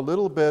just talk a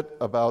little bit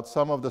about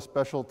some of the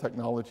special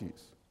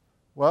technologies.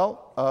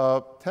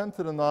 Well, 10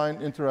 to the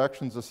 9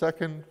 interactions a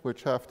second,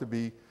 which have to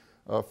be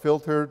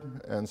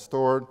filtered and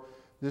stored.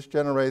 This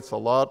generates a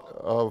lot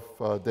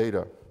of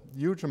data,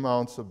 huge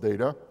amounts of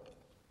data.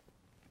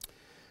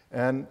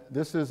 And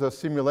this is a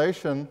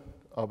simulation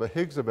of a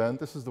Higgs event.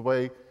 This is the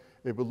way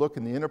it would look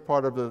in the inner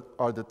part of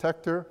our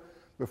detector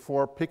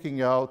before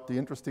picking out the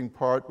interesting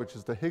part, which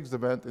is the Higgs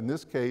event. In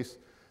this case,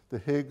 the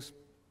Higgs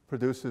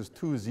produces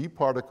 2 Z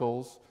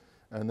particles,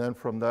 and then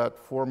from that,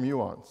 4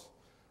 muons,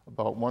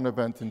 about 1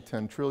 event in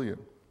 10 trillion.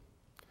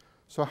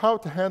 So how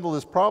to handle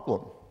this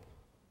problem?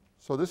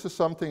 So this is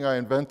something I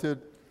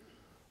invented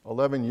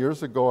 11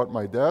 years ago at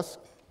my desk.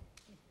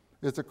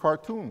 It's a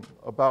cartoon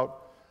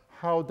about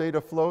how data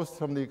flows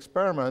from the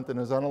experiment and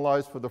is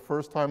analyzed for the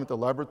first time at the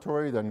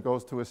laboratory, then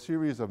goes to a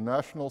series of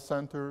national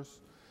centers.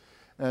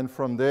 And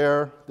from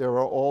there are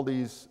all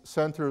these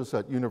centers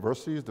at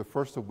universities, the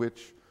first of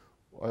which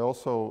I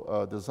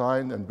also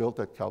designed and built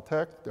at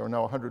Caltech. There are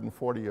now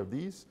 140 of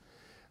these.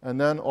 And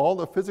then all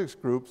the physics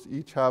groups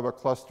each have a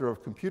cluster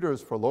of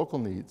computers for local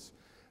needs,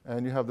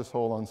 and you have this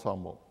whole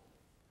ensemble.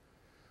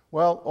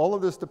 Well, all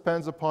of this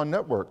depends upon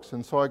networks,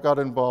 and so I got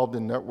involved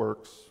in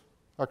networks,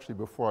 actually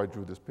before I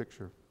drew this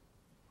picture.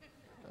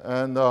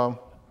 And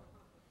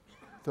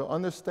to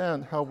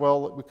understand how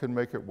well we can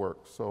make it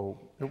work. So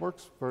it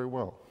works very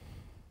well.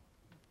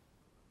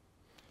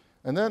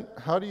 And then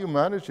how do you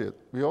manage it?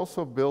 We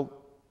also built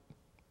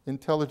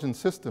intelligent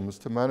systems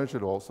to manage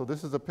it all. So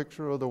this is a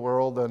picture of the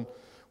world, and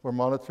we're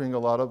monitoring a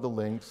lot of the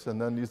links.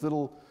 And then these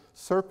little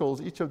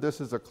circles, each of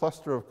this is a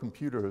cluster of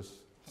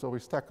computers. So we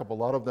stack up a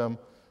lot of them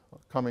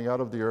coming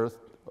out of the Earth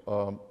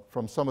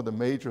from some of the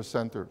major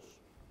centers.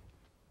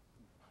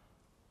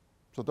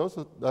 So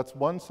that's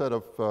one set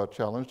of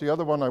challenge. The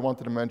other one I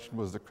wanted to mention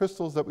was the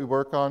crystals that we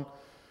work on.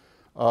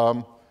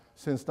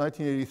 Since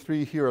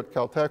 1983 here at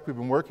Caltech, we've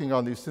been working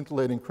on these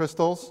scintillating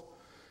crystals.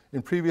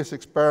 In previous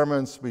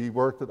experiments, we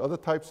worked at other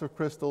types of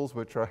crystals,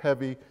 which are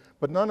heavy,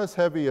 but none as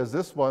heavy as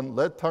this one,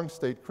 lead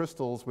tungstate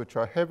crystals, which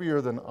are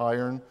heavier than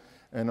iron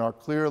and are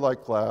clear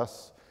like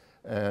glass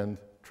and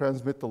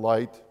transmit the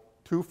light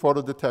to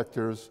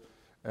photodetectors,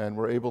 and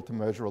we're able to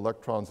measure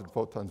electrons and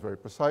photons very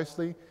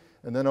precisely.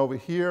 And then over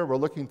here, we're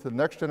looking to the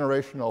next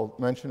generation. I'll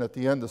mention at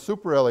the end the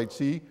super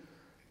LHC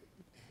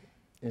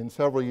in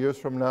several years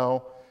from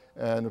now,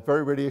 and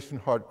very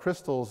radiation-hard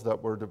crystals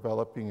that we're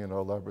developing in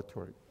our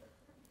laboratory.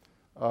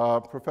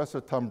 Professor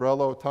Tom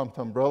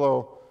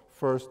Tombrello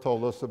first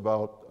told us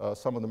about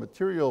some of the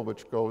material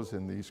which goes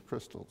in these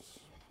crystals.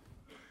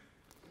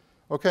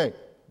 Okay,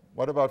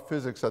 what about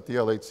physics at the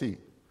LHC?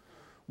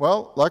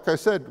 Well, like I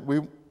said,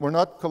 we're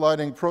not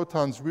colliding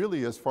protons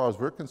really as far as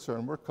we're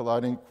concerned. We're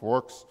colliding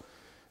quarks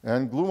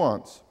and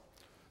gluons.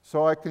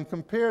 So I can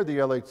compare the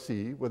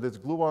LHC with its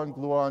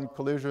gluon-gluon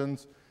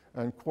collisions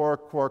and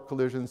quark-quark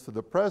collisions to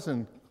the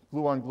present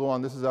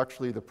gluon-gluon. This is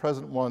actually the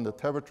present one. The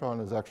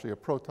Tevatron is actually a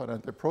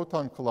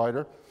proton-antiproton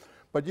collider.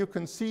 But you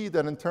can see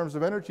that in terms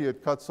of energy,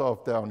 it cuts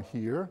off down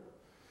here.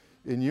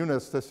 In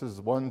units, this is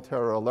 1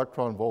 tera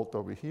electron volt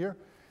over here.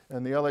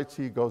 And the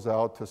LHC goes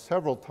out to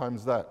several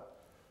times that.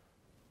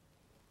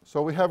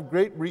 So we have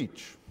great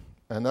reach.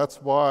 And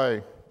that's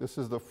why this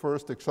is the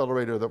first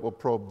accelerator that will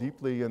probe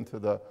deeply into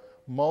the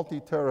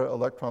multi-tera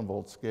electron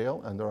volt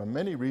scale, and there are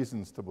many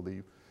reasons to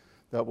believe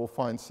that we'll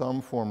find some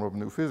form of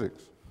new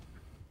physics.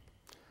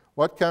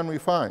 What can we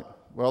find?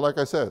 Well, like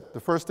I said, the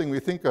first thing we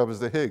think of is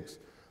the Higgs.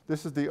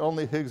 This is the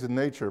only Higgs in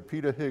nature,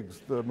 Peter Higgs,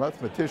 the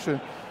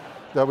mathematician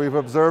that we've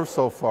observed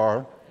so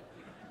far,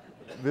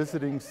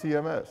 visiting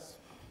CMS.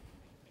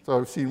 So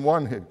I've seen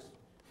one Higgs.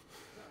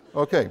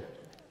 Okay.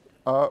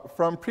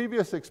 From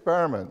previous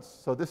experiments,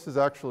 so this is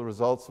actual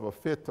results of a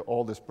fit to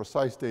all this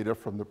precise data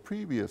from the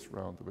previous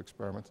round of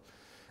experiments.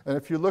 And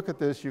if you look at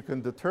this, you can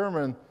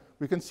determine,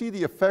 we can see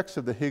the effects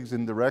of the Higgs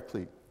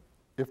indirectly.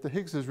 If the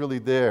Higgs is really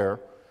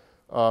there,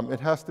 it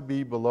has to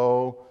be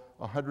below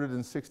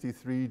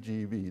 163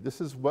 GeV.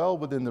 This is well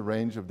within the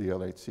range of the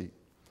LHC.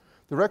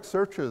 Direct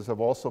searches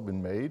have also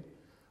been made.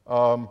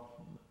 The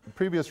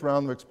previous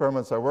round of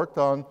experiments I worked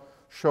on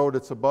showed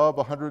it's above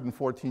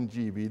 114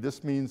 GeV.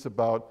 This means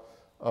about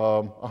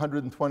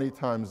 120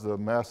 times the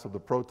mass of the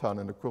proton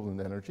in equivalent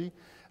energy.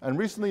 And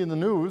recently in the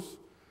news,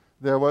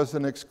 there was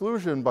an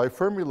exclusion by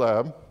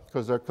Fermilab,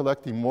 because they're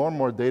collecting more and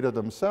more data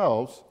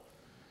themselves,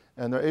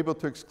 and they're able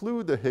to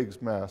exclude the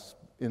Higgs mass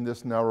in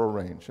this narrow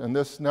range. And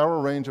this narrow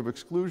range of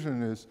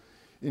exclusion is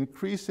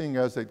increasing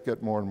as they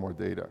get more and more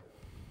data.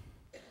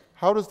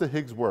 How does the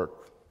Higgs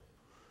work?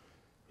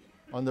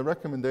 On the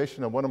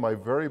recommendation of one of my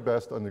very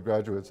best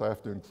undergraduates, I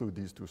have to include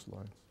these two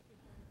slides.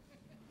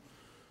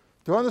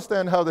 To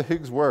understand how the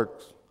Higgs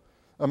works,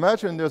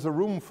 imagine there's a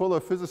room full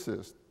of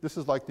physicists. This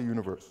is like the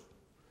universe.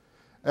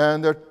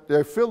 And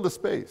they fill the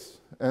space,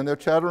 and they're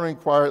chattering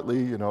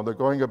quietly, you know, they're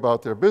going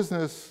about their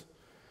business.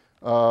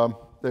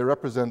 They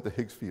represent the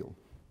Higgs field.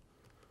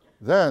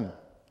 Then,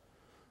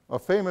 a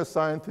famous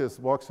scientist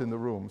walks in the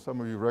room.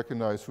 Some of you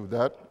recognize who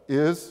that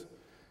is.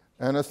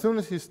 And as soon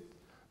as he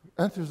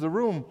enters the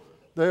room,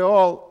 they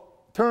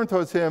all turn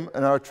towards him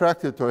and are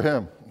attracted to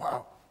him.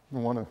 Wow, we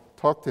want to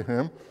talk to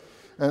him.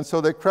 And so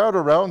they crowd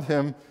around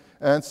him,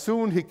 and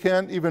soon he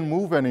can't even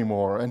move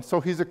anymore. And so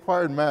he's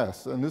acquired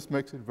mass, and this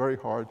makes it very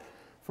hard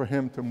for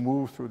him to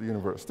move through the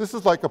universe. This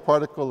is like a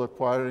particle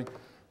acquiring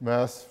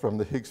mass from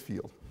the Higgs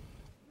field.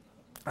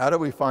 How do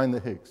we find the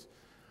Higgs?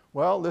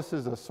 Well, this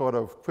is a sort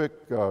of quick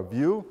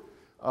view.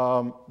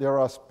 There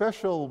are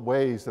special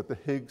ways that the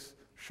Higgs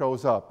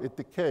shows up. It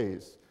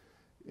decays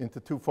into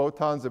 2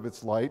 photons of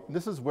its light, and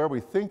this is where we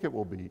think it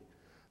will be.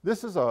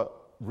 This is a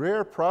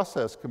rare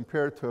process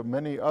compared to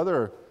many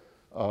other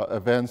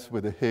events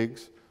with the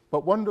Higgs,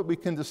 but one that we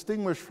can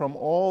distinguish from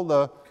all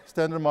the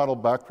standard model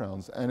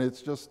backgrounds, and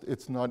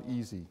it's not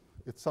easy.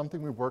 It's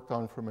something we've worked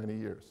on for many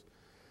years.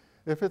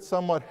 If it's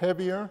somewhat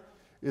heavier,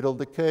 it'll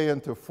decay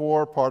into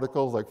 4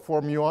 particles, like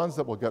 4 muons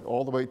that will get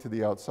all the way to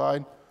the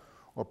outside,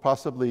 or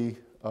possibly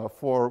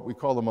 4, we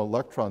call them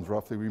electrons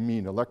roughly, we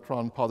mean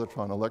electron,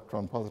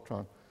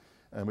 positron,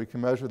 and we can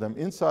measure them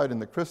inside in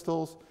the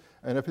crystals.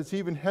 And if it's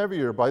even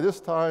heavier, by this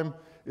time,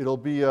 it'll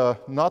be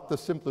not the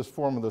simplest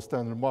form of the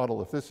standard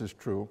model, if this is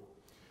true.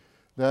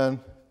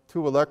 Then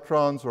 2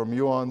 electrons or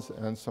muons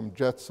and some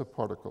jets of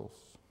particles.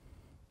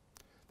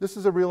 This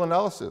is a real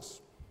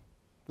analysis.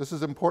 This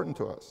is important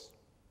to us.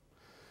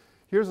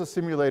 Here's a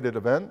simulated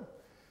event.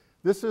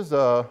 This is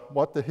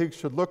what the Higgs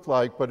should look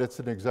like, but it's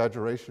an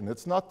exaggeration.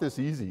 It's not this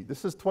easy.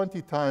 This is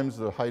 20 times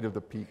the height of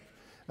the peak.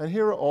 And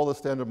here are all the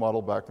standard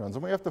model backgrounds.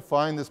 And we have to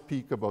find this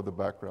peak above the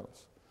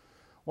backgrounds.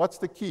 What's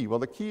the key? Well,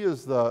 the key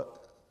is the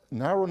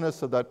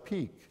narrowness of that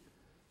peak,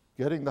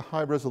 getting the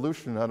high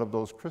resolution out of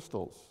those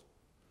crystals.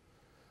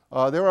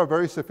 There are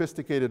very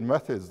sophisticated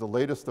methods, the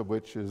latest of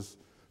which is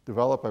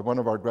developed by one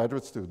of our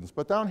graduate students.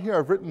 But down here,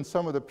 I've written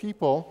some of the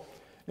people,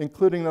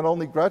 including not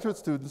only graduate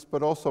students,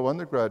 but also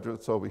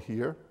undergraduates over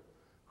here,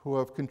 who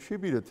have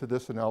contributed to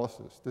this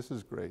analysis. This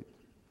is great.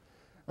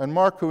 And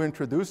Mark, who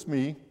introduced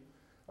me,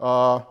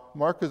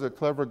 Mark is a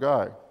clever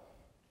guy.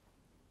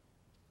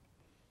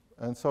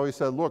 And so he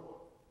said,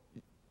 look,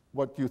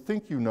 what you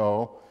think you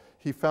know,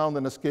 he found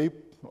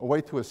a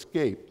way to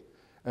escape.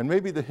 And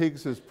maybe the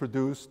Higgs is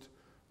produced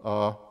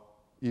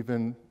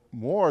even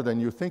more than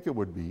you think it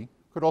would be.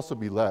 Could also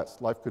be less.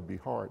 Life could be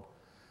hard.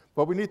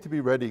 But we need to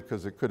be ready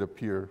because it could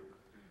appear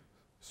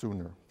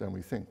sooner than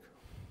we think.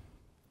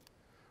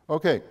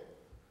 Okay,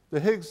 the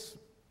Higgs,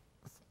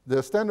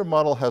 the standard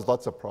model has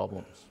lots of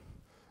problems.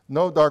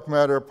 No dark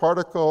matter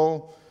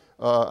particle.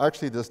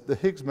 Actually, the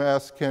Higgs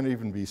mass can't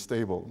even be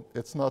stable.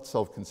 It's not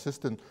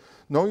self-consistent.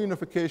 No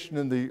unification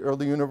in the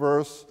early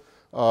universe.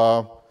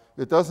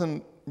 It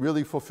doesn't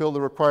really fulfill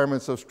the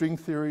requirements of string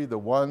theory, the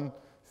one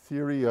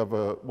theory of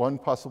one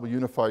possible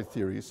unified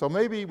theory. So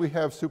maybe we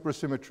have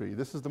supersymmetry.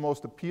 This is the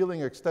most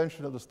appealing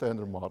extension of the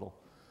standard model.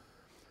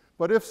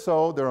 But if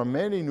so, there are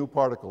many new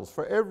particles.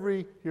 For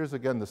every, here's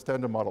again the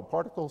standard model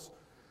particles,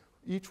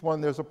 each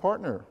one there's a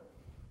partner.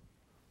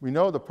 We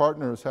know the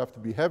partners have to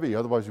be heavy,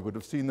 otherwise you would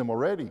have seen them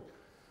already.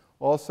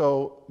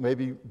 Also,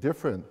 maybe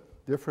different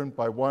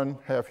by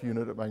 1/2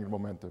 unit of angular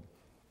momentum.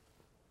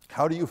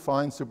 How do you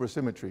find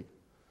supersymmetry?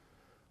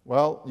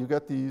 Well, you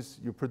get these,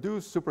 you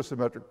produce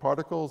supersymmetric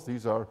particles.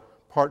 These are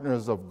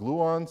partners of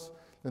gluons.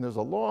 Then there's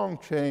a long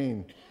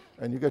chain,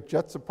 and you get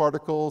jets of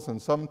particles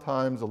and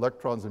sometimes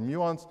electrons and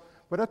muons.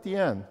 But at the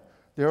end,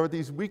 there are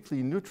these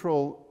weakly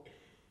neutral,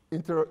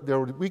 there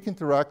are weak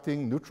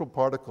interacting neutral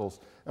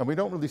particles, and we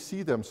don't really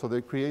see them, so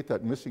they create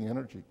that missing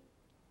energy.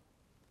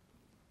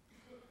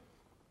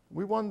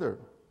 We wonder,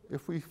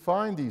 if we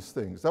find these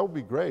things, that would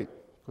be great,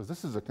 because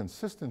this is a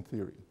consistent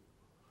theory.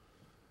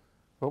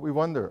 But we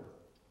wonder,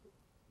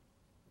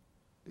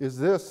 is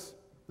this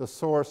the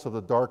source of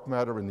the dark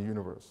matter in the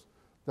universe?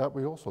 That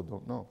we also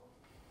don't know.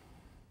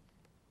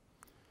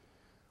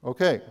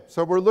 Okay,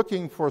 so we're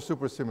looking for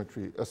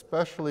supersymmetry,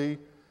 especially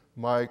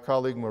my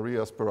colleague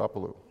Maria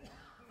Spirapoulou.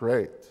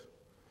 Great.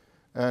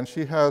 And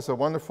she has a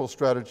wonderful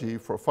strategy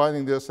for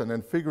finding this and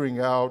then figuring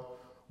out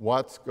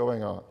what's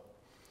going on.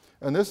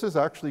 And this is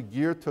actually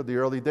geared to the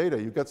early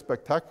data. You get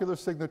spectacular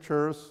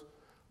signatures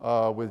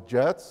with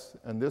jets,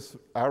 and this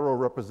arrow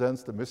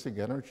represents the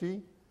missing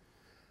energy.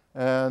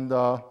 And,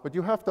 but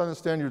you have to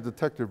understand your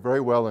detector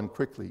very well and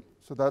quickly.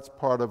 So that's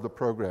part of the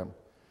program.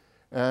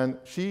 And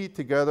she,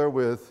 together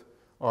with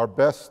our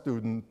best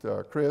student,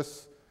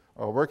 Chris,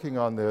 are working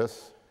on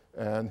this,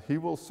 and he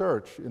will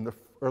search in the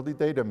early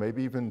data,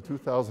 maybe even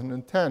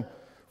 2010,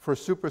 for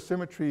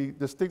supersymmetry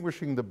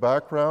distinguishing the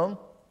background,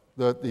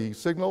 the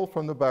signal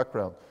from the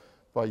background,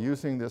 by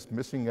using this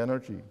missing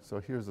energy. So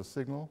here's the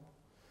signal.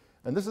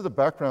 And this is the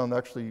background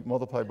actually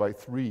multiplied by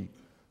 3,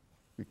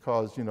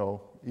 because, you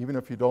know, even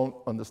if you don't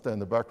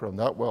understand the background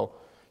that well,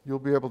 you'll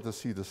be able to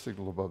see the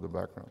signal above the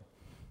background.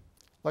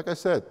 Like I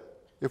said,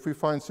 if we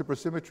find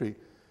supersymmetry,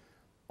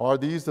 are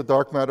these the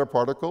dark matter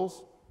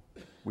particles?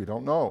 We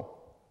don't know.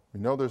 We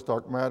know there's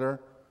dark matter.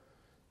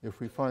 If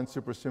we find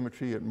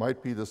supersymmetry, it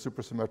might be the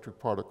supersymmetric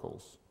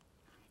particles.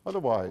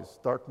 Otherwise,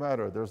 dark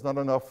matter, there's not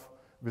enough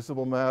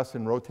visible mass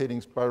in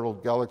rotating spiral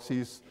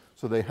galaxies,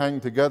 so they hang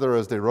together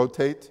as they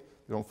rotate.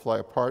 They don't fly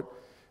apart.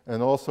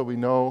 And also we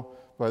know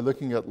by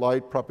looking at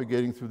light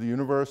propagating through the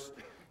universe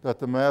that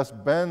the mass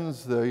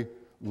bends the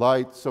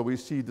light, so we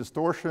see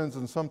distortions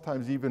and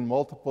sometimes even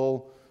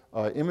multiple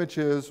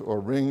images or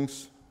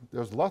rings.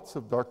 There's lots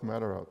of dark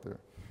matter out there.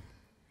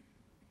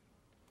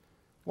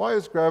 Why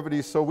is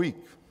gravity so weak?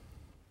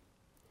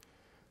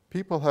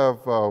 People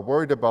have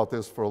worried about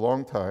this for a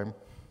long time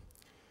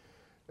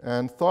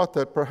and thought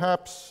that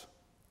perhaps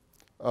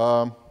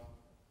the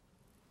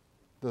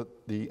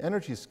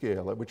energy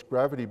scale at which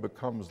gravity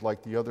becomes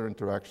like the other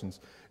interactions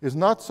is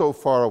not so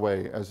far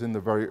away as in the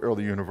very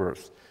early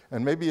universe,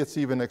 and maybe it's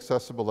even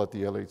accessible at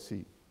the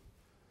LHC.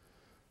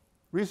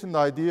 Recent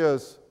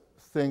ideas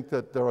think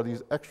that there are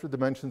these extra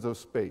dimensions of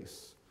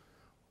space.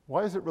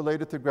 Why is it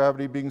related to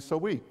gravity being so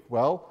weak?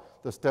 Well,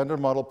 the standard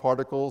model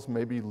particles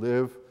maybe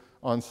live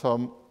on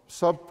some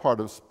subpart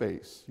of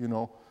space, you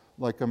know,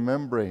 like a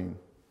membrane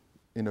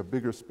in a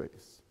bigger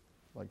space,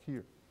 like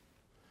here.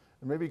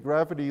 And maybe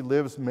gravity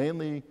lives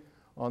mainly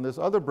on this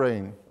other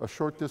brane a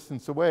short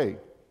distance away.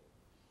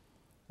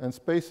 And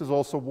space is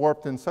also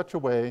warped in such a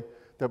way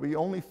that we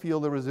only feel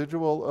the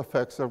residual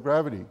effects of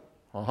gravity.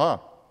 Aha!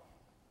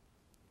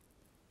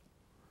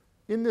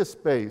 In this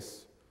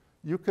space,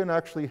 you can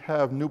actually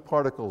have new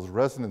particles,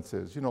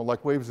 resonances, you know,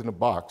 like waves in a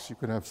box. You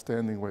can have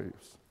standing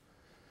waves.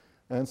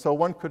 And so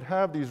one could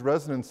have these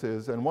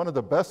resonances, and one of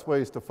the best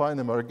ways to find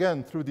them are,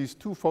 again, through these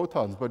 2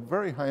 photons, but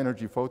very high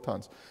energy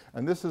photons.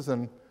 And this is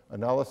an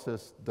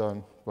analysis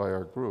done by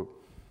our group.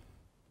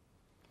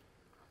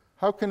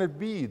 How can it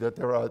be that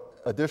there are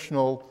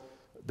additional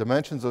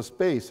dimensions of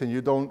space and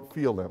you don't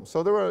feel them?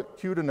 So there are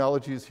cute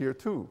analogies here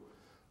too.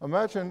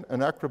 Imagine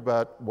an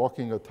acrobat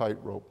walking a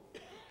tightrope.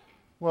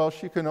 Well,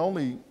 she can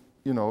only,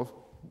 you know,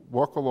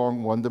 walk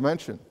along one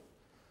dimension.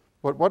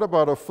 But what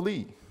about a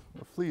flea?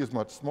 A flea is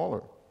much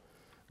smaller.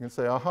 You can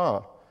say,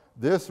 aha,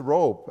 this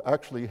rope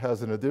actually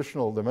has an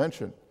additional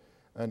dimension,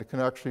 and it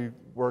can actually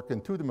work in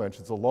 2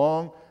 dimensions,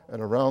 along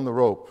and around the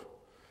rope.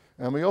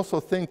 And we also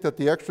think that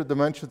the extra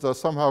dimensions are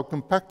somehow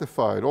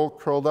compactified, all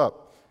curled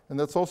up. And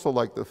that's also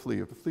like the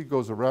flea. If the flea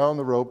goes around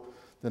the rope,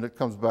 then it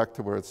comes back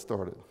to where it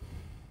started.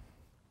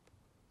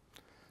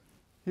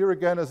 Here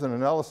again is an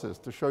analysis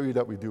to show you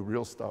that we do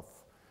real stuff.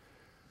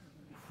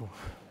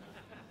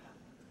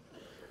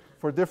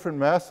 For different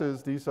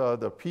masses, these are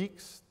the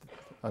peaks,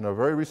 and a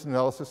very recent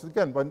analysis,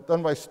 again,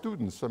 done by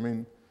students. I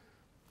mean,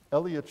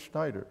 Elliot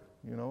Schneider,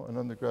 you know, an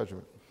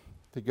undergraduate,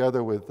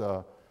 together with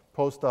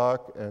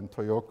postdoc and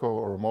Toyoko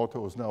Oromoto,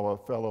 who is now a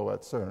fellow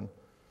at CERN.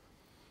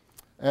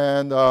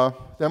 And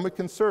then we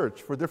can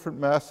search for different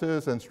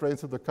masses and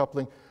strengths of the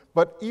coupling.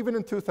 But even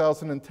in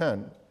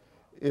 2010,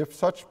 if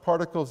such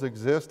particles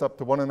exist up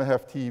to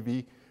 1.5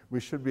 TeV, we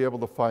should be able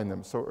to find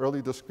them. So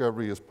early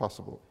discovery is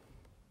possible.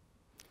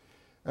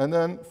 And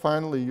then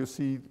finally, you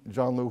see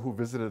John Liu, who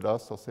visited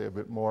us. I'll say a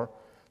bit more.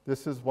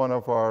 This is one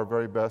of our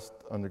very best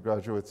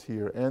undergraduates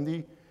here,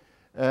 Andy.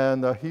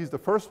 And he's the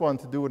first one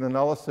to do an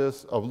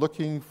analysis of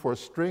looking for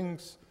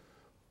strings,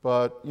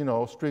 but, you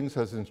know, strings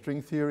as in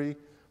string theory,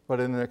 but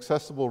in an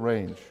accessible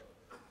range.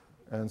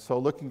 And so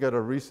looking at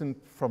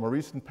from a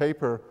recent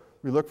paper,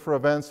 we look for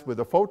events with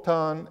a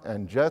photon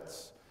and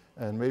jets,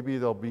 and maybe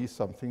there'll be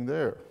something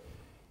there.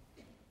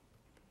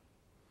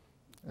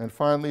 And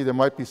finally, there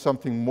might be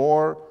something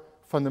more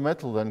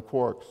fundamental than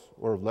quarks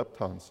or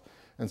leptons.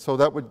 And so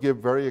that would give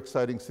very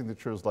exciting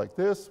signatures like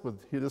this.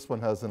 Here, this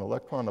one has an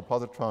electron, a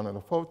positron, and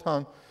a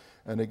photon.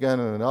 And again,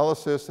 an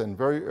analysis and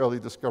very early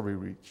discovery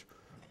reach.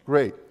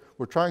 Great.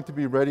 We're trying to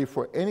be ready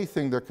for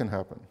anything that can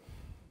happen.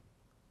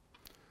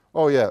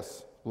 Oh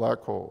yes, black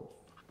holes.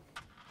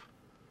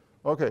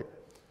 Okay,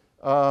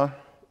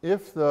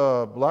 if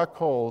the black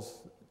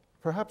holes,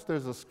 perhaps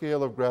there's a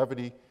scale of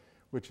gravity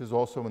which is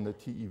also in the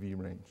TeV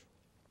range.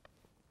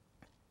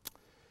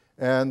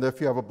 And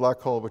if you have a black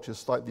hole which is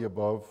slightly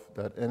above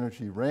that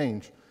energy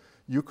range,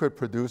 you could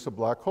produce a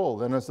black hole.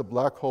 Then as the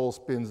black hole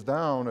spins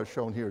down, as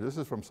shown here, this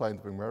is from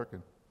Scientific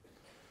American,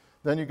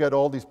 then you get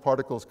all these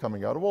particles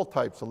coming out of all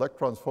types,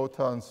 electrons,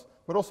 photons,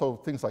 but also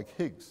things like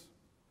Higgs.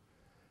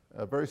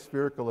 A very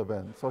spherical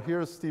event. So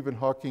here's Stephen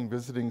Hawking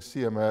visiting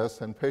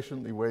CMS and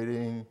patiently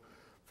waiting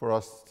for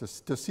us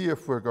to see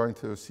if we're going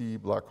to see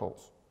black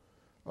holes.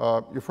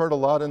 You've heard a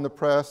lot in the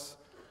press.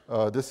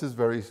 This is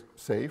very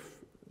safe.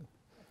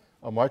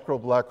 A micro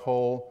black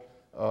hole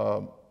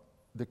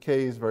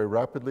decays very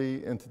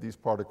rapidly into these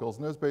particles,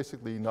 and there's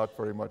basically not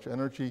very much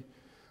energy.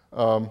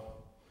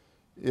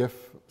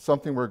 If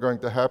something were going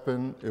to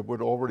happen, it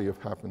would already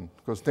have happened,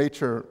 because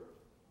nature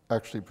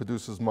actually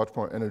produces much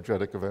more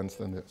energetic events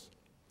than this.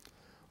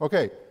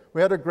 Okay,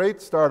 we had a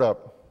great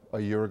startup a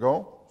year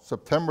ago,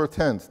 September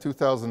 10th,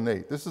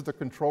 2008. This is the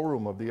control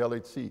room of the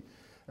LHC.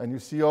 And you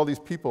see all these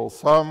people,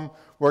 some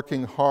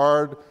working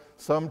hard,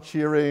 some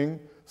cheering,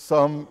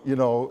 some, you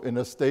know, in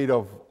a state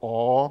of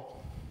awe.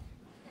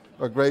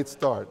 A great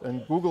start.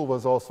 And Google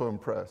was also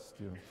impressed,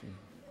 you know,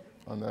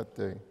 on that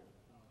day.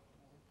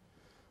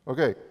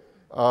 Okay,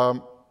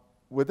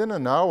 within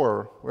an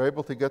hour, we're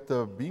able to get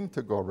the beam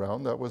to go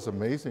around. That was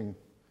amazing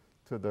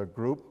to the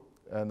group.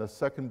 And the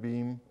second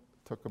beam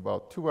took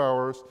about 2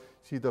 hours.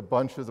 See the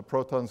bunches of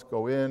protons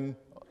go in,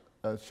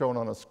 as shown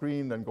on a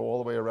screen, then go all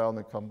the way around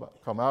and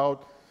come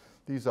out.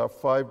 These are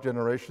 5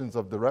 generations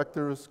of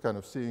directors, kind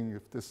of seeing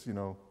if this, you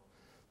know,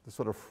 the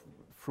sort of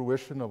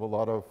fruition of a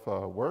lot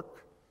of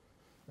work.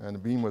 And the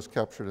beam was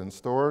captured and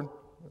stored.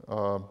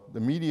 The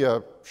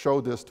media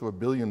showed this to 1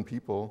 billion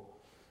people.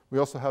 We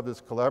also have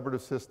this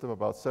collaborative system,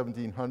 about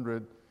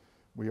 1,700.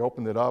 We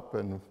opened it up,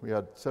 and we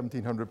had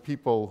 1,700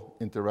 people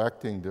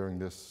interacting during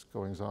this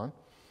goings-on.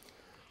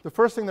 The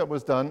first thing that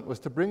was done was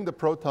to bring the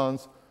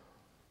protons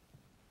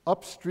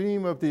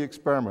upstream of the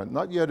experiment,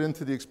 not yet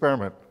into the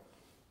experiment,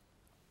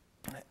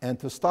 and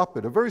to stop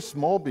it. A very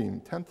small beam,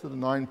 10 to the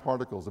 9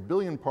 particles, 1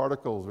 billion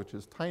particles, which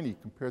is tiny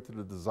compared to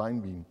the design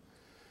beam.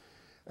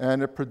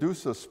 And it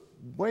produces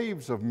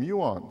waves of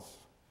muons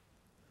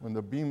when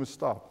the beam was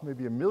stopped,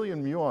 maybe 1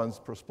 million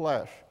muons per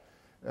splash.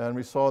 And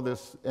we saw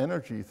this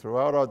energy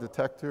throughout our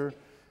detector,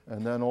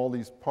 and then all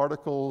these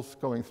particles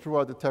going through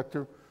our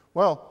detector.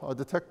 Well, our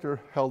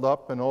detector held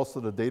up, and also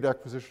the data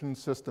acquisition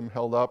system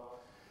held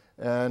up.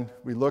 And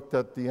we looked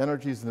at the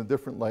energies in the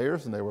different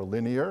layers, and they were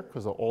linear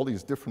because of all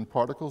these different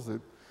particles.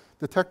 The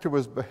detector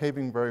was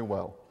behaving very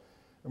well.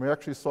 And we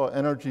actually saw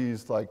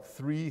energies like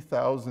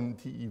 3,000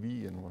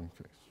 TeV in one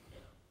case.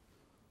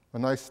 A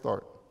nice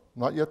start.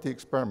 Not yet the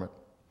experiment.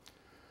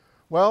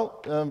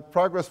 Well,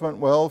 progress went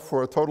well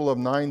for a total of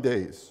 9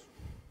 days.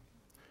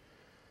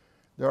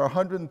 There are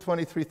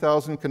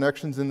 123,000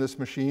 connections in this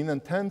machine,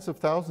 and tens of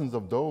thousands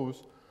of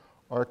those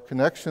are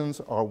connections,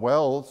 are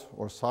welds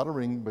or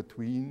soldering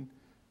between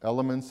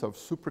elements of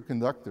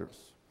superconductors.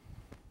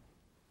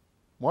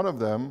 One of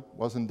them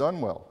wasn't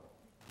done well.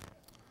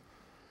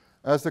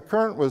 As the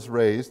current was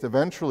raised,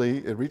 eventually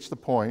it reached the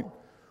point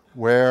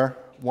where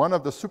one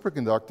of the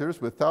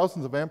superconductors with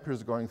thousands of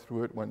amperes going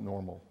through it went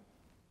normal.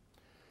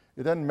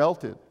 It then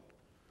melted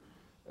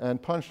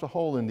and punched a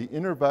hole in the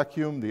inner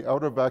vacuum, the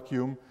outer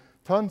vacuum.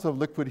 Tons of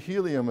liquid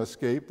helium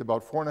escaped,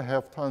 about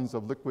 4.5 tons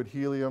of liquid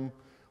helium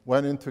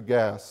went into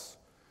gas,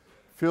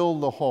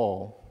 filled the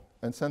hole,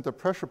 and sent a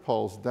pressure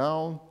pulse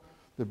down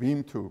the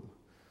beam tube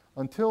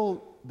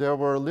until there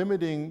were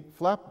limiting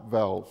flap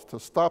valves to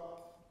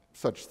stop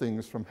such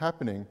things from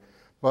happening.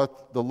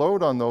 But the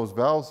load on those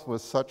valves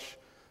was such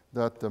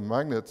that the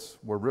magnets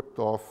were ripped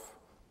off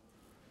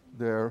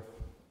their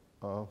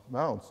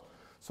mounts.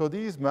 So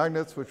these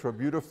magnets, which were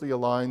beautifully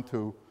aligned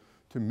to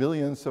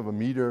millionths of a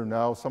meter,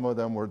 now some of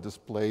them were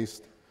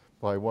displaced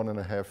by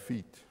 1.5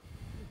 feet.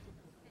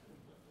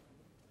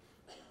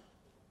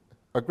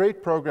 A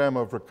great program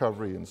of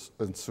recovery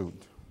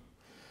ensued.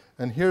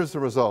 And here's the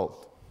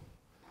result.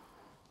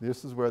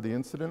 This is where the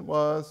incident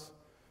was.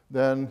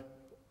 Then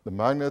the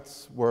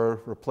magnets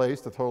were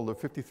replaced, a total of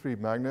 53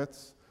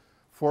 magnets.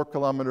 4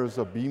 kilometers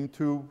of beam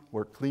tube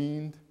were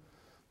cleaned.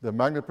 The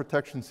magnet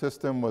protection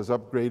system was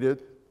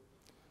upgraded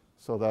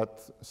so that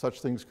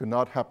such things could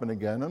not happen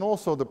again. And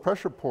also the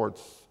pressure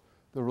ports,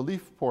 the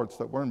relief ports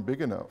that weren't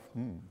big enough,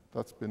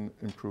 that's been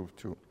improved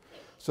too.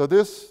 So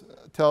this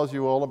tells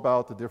you all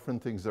about the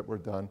different things that were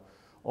done,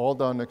 all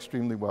done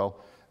extremely well.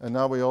 And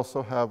now we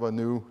also have a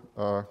new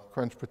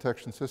quench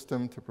protection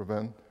system to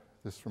prevent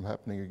this from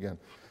happening again.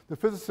 The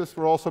physicists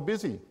were also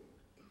busy.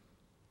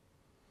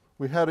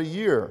 We had a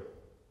year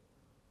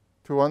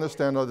to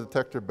understand our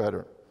detector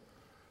better.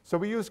 So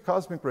we use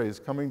cosmic rays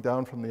coming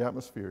down from the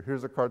atmosphere.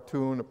 Here's a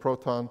cartoon, a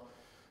proton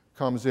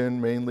comes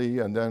in mainly,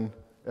 and then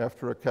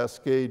after a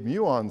cascade,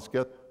 muons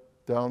get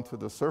down to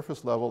the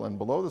surface level and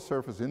below the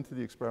surface into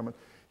the experiment.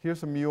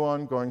 Here's a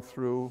muon going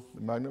through, the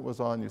magnet was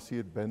on, you see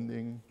it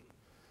bending.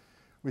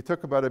 We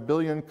took about 1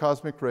 billion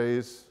cosmic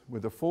rays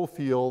with a full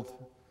field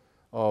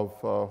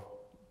of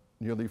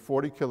nearly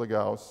 40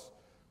 kilogauss,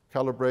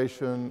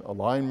 calibration,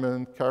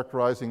 alignment,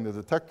 characterizing the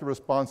detector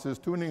responses,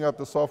 tuning up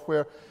the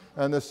software,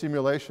 and the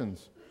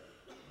simulations.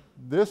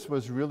 This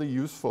was really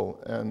useful,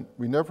 and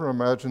we never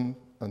imagined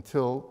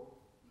until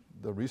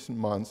the recent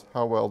months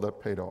how well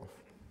that paid off.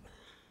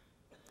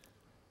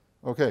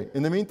 Okay,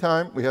 in the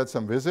meantime, we had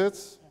some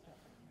visits.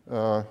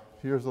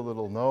 Here's a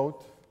little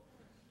note.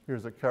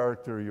 Here's a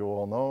character you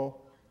all know.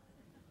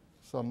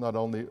 Some not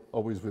only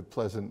always with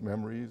pleasant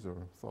memories or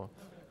thoughts.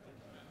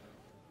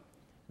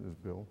 Here's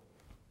Bill.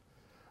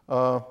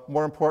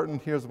 More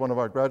important, here's one of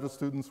our graduate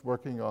students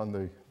working on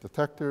the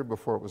detector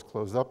before it was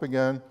closed up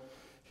again.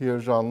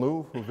 Here's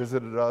Jean-Loup, who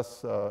visited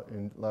us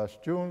in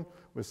last June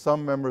with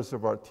some members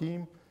of our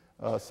team.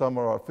 Some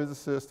are our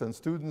physicists and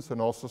students,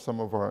 and also some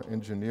of our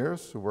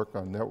engineers who work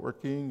on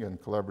networking and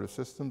collaborative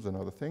systems and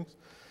other things.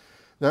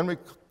 Then we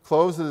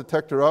closed the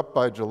detector up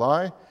by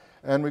July,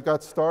 and we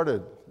got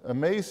started.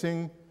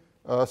 Amazing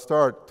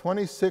start,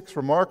 26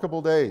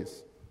 remarkable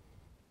days.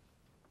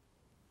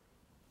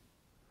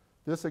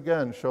 This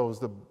again shows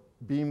the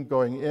beam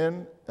going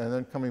in and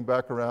then coming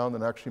back around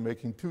and actually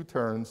making 2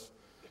 turns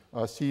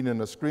seen in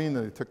the screen,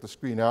 and they took the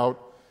screen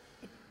out.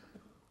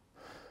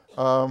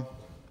 The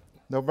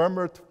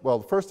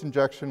first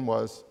injection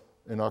was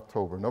in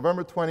October.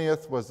 November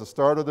 20th was the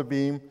start of the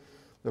beam.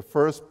 The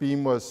first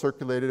beam was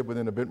circulated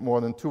within a bit more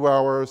than 2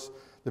 hours.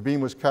 The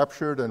beam was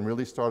captured and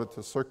really started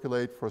to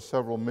circulate for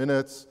several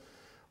minutes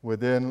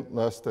within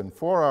less than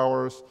 4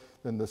 hours.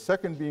 Then the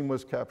second beam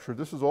was captured.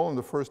 This was all in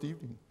the first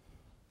evening.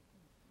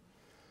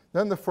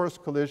 Then the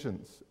first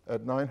collisions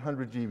at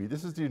 900 GeV.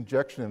 This is the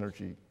injection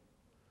energy.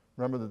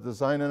 Remember, the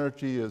design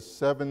energy is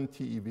 7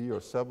 TeV, or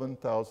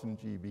 7,000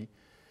 GeV.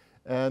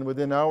 And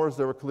within hours,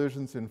 there were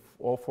collisions in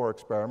all 4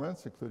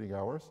 experiments, including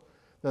ours.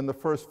 Then the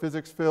first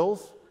physics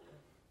fills.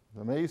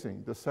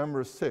 Amazing.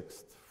 December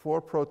 6th,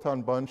 4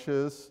 proton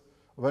bunches.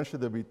 Eventually,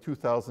 there'd be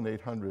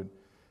 2,800,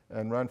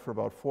 and ran for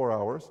about 4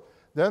 hours.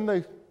 Then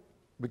they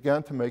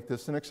began to make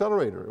this an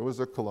accelerator. It was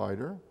a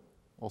collider.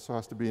 Also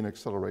has to be an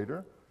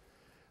accelerator.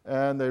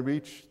 And they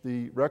reached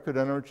the record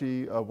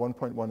energy of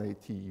 1.18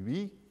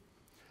 TeV,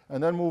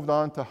 and then moved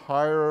on to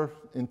higher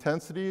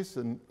intensities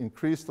and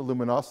increased the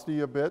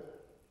luminosity a bit.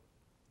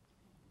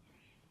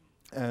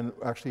 And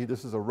actually,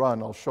 this is a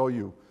run. I'll show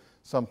you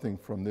something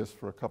from this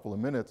for a couple of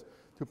minutes.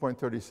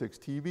 2.36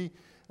 TeV,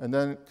 and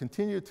then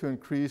continued to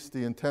increase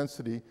the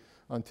intensity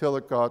until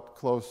it got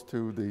close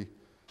to the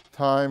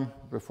time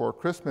before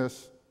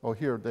Christmas. Oh,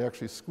 here, they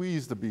actually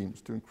squeezed the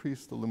beams to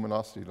increase the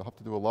luminosity. They'll have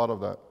to do a lot of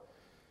that.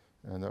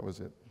 And that was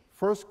it.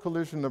 First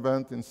collision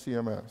event in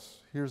CMS.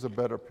 Here's a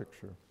better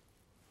picture.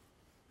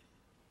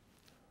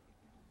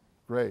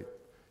 Great.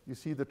 You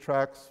see the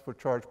tracks for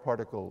charged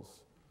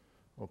particles,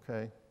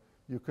 okay?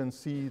 You can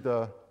see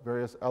the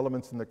various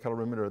elements in the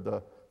calorimeter.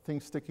 The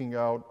things sticking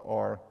out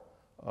are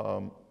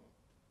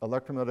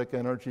electromagnetic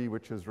energy,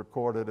 which is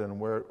recorded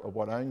and at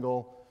what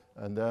angle,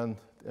 and then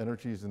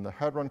energies in the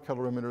Hadron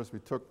calorimeters. We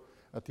took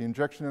at the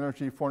injection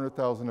energy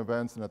 400,000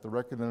 events, and at the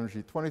record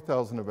energy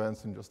 20,000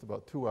 events in just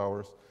about 2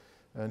 hours.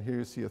 And here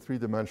you see a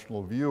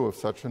 3-dimensional view of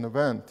such an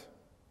event.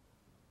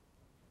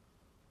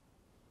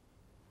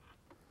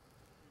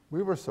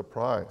 We were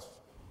surprised.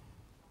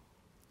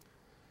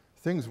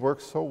 Things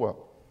work so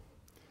well.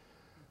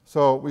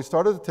 So we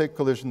started to take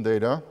collision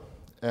data,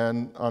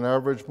 and on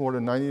average, more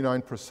than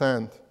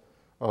 99%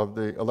 of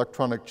the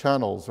electronic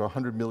channels, or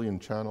 100 million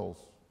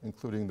channels,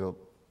 including the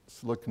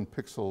silicon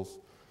pixels,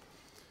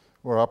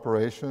 were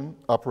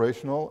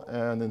operational,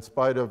 and in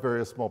spite of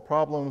various small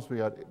problems, we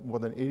had more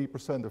than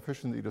 80%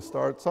 efficiency to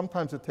start.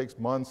 Sometimes it takes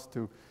months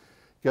to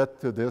get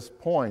to this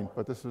point,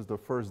 but this was the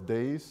first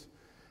days.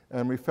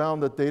 And we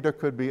found that data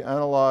could be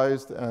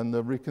analyzed, and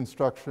the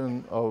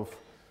reconstruction of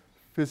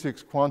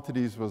physics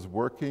quantities was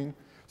working.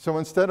 So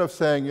instead of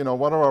saying, you know,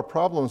 what are our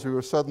problems, we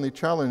were suddenly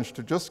challenged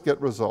to just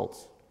get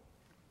results.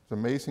 It's an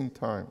amazing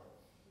time.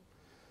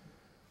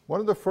 One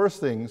of the first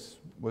things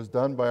was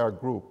done by our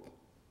group.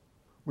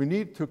 We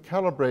need to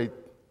calibrate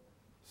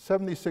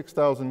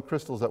 76,000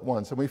 crystals at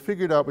once. And we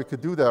figured out we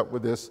could do that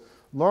with this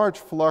large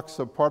flux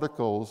of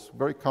particles,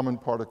 very common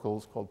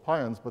particles called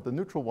pions, but the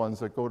neutral ones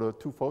that go to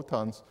 2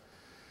 photons,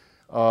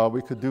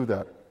 we could do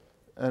that.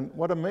 And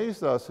what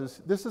amazed us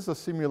is this is a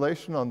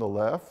simulation on the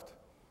left.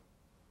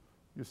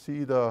 You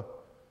see the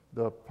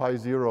pi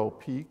 0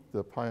 peak,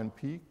 the pion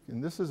peak,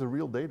 and this is a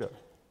real data.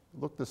 It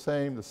looked the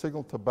same, the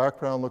signal to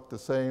background looked the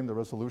same, the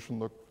resolution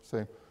looked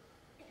the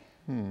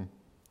same.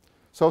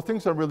 So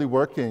things are really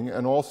working,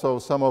 and also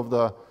some of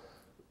the,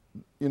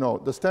 you know,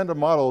 the standard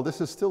model, this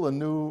is still a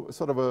new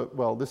sort of a,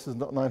 well, this is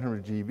not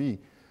 900 GeV,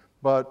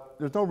 but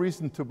there's no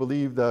reason to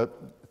believe that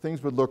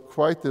things would look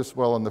quite this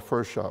well in the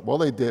first shot. Well,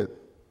 they did.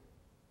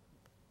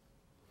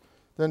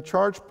 Then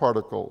charged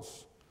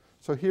particles.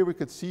 So here we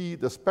could see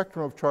the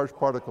spectrum of charged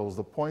particles.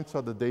 The points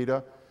are the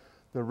data.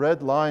 The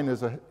red line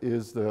is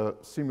the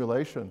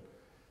simulation.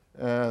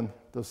 And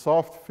the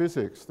soft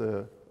physics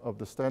of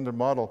the standard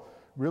model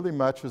really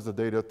matches the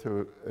data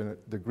to a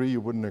degree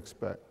you wouldn't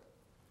expect.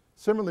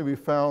 Similarly, we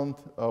found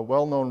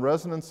well-known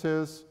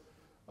resonances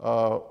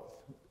to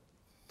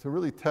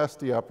really test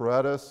the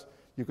apparatus.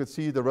 You could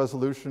see the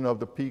resolution of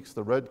the peaks,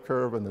 the red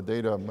curve, and the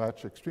data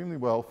match extremely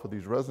well for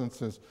these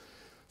resonances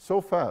so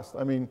fast.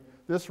 I mean,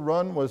 this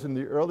run was in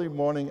the early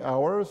morning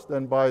hours.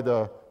 Then by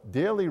the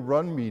daily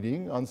run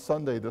meeting on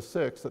Sunday the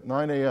 6th at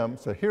 9 a.m.,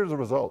 so here's the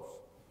results.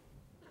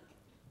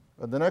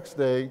 And the next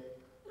day,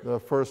 the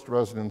first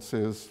resonance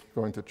is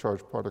going to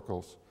charged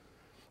particles.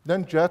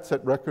 Then jets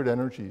at record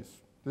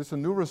energies. This is a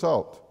new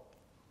result.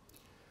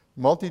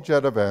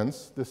 Multi-jet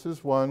events. This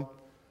is one.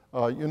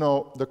 You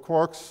know, the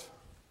quarks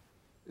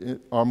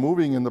are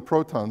moving in the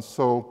protons,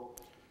 so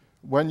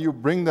when you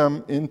bring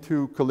them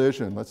into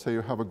collision, let's say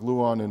you have a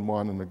gluon in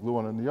one and a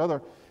gluon in the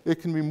other, it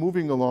can be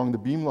moving along the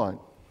beamline.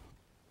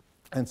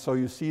 And so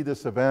you see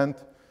this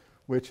event,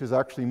 which is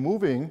actually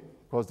moving,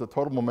 because the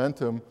total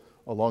momentum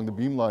along the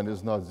beamline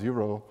is not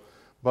zero,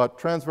 but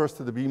transverse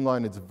to the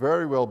beamline, it's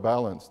very well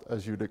balanced,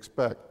 as you'd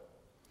expect.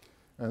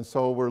 And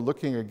so we're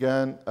looking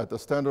again at the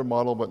standard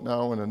model, but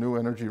now in a new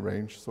energy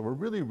range. So we're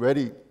really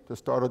ready to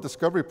start a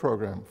discovery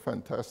program.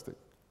 Fantastic.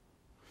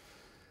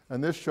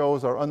 And this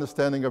shows our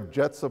understanding of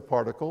jets of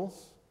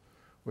particles,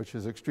 which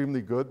is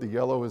extremely good. The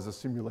yellow is the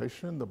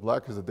simulation, the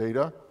black is the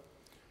data.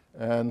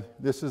 And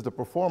this is the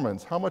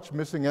performance. How much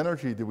missing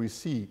energy do we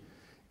see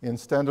in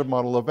standard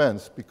model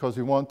events? Because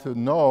we want to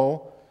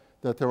know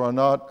that there are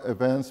not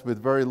events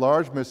with very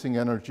large missing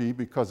energy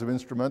because of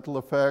instrumental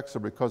effects or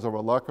because of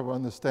a lack of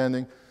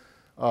understanding.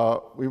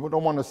 We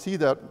don't want to see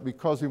that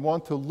because we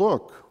want to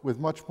look with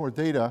much more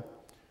data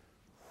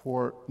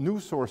for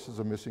new sources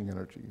of missing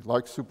energy,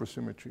 like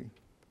supersymmetry.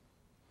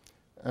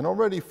 And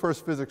already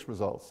first physics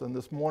results. And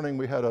this morning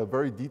we had a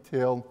very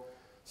detailed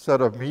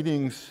set of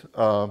meetings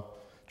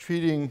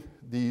treating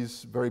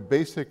these very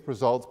basic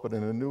results, but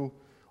in a new,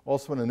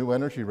 also in a new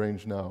energy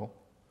range now.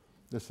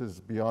 This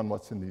is beyond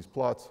what's in these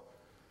plots.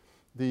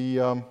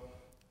 The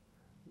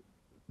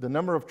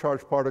number of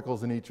charged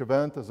particles in each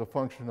event is a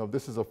function of,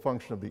 this is a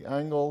function of the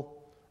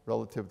angle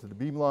relative to the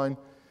beamline.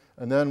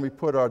 And then we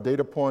put our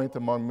data point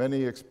among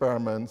many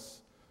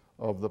experiments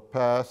of the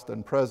past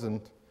and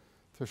present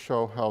to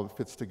show how it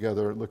fits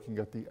together, looking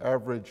at the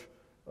average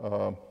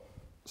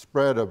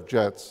spread of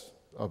jets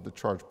of the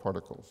charged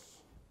particles.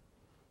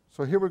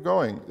 So here we're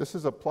going. This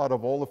is a plot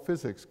of all the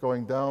physics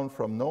going down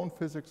from known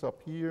physics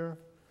up here,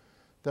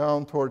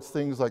 down towards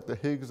things like the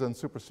Higgs and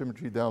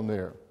supersymmetry down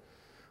there.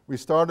 We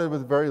started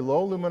with very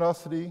low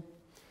luminosity.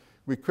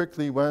 We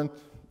quickly went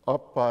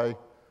up by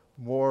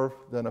more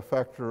than a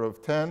factor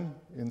of 10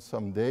 in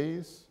some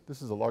days.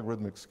 This is a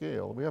logarithmic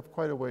scale. We have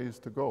quite a ways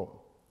to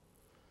go.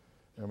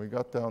 And we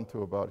got down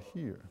to about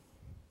here.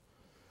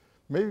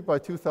 Maybe by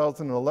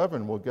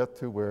 2011, we'll get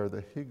to where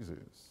the Higgs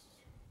is.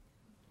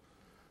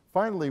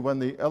 Finally, when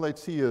the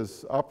LHC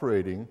is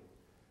operating,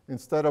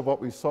 instead of what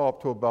we saw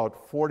up to about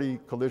 40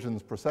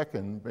 collisions per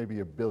second, maybe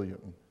 1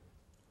 billion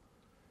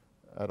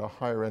at a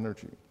higher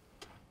energy.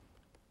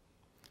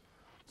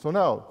 So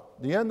now,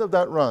 the end of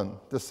that run,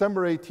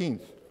 December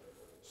 18th.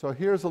 So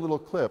here's a little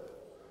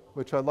clip,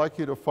 which I'd like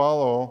you to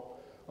follow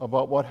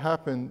about what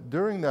happened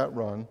during that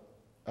run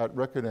at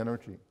record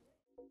energy.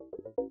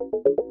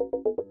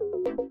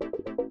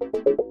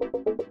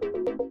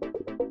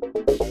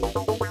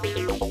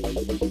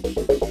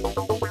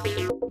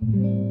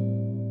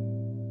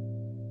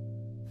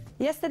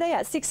 Yesterday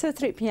at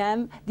 6:03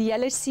 p.m., the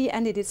LHC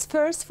ended its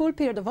first full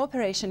period of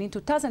operation in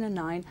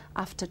 2009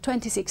 after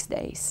 26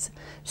 days.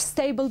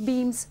 Stable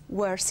beams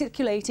were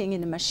circulating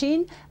in the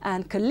machine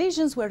and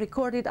collisions were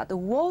recorded at the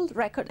world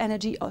record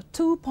energy of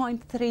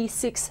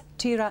 2.36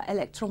 tera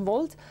electron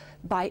volt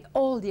by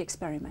all the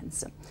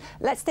experiments.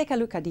 Let's take a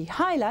look at the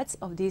highlights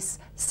of this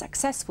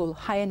successful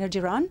high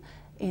energy run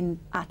in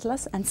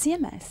Atlas and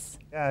CMS.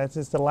 Yeah,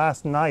 it's the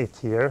last night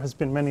here. It's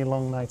been many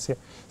long nights here.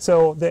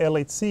 So the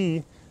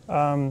LHC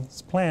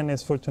plan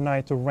is for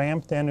tonight to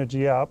ramp the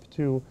energy up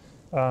to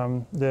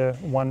the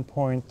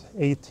 1.18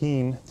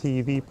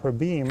 TeV per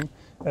beam,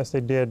 as they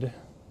did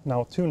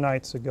now 2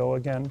 nights ago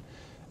again.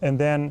 And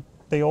then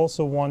they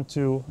also want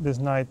to, this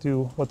night,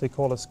 do what they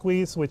call a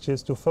squeeze, which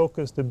is to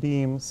focus the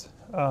beams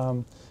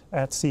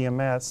at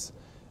CMS.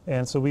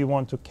 And so we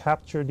want to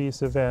capture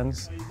these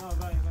events.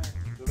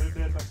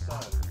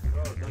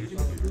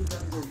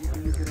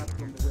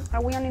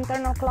 Are we on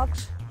internal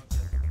clocks?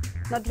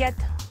 Not yet.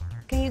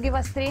 Can you give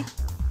us 3?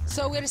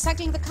 So we're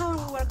recycling the car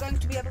and we're going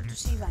to be able to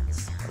see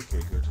events.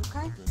 Okay, good.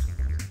 Okay? Good.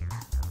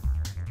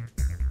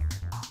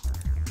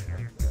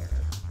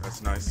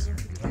 That's nice.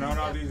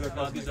 No, these are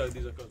cosmic.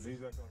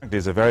 It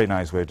is a very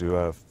nice way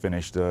to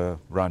finish the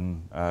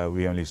run.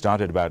 We only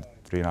started about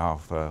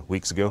 3.5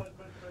 weeks ago.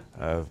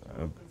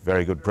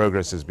 Very good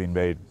progress has been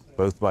made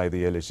both by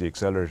the LHC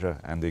accelerator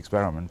and the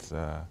experiments.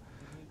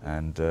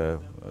 And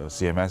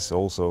CMS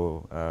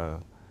also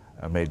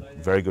made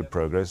very good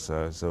progress.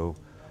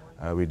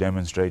 We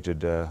demonstrated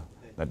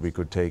that we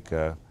could take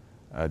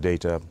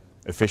data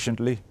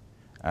efficiently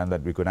and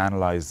that we could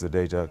analyze the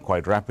data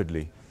quite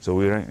rapidly So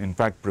we're in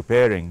fact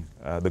preparing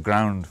the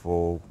ground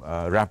for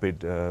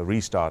rapid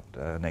restart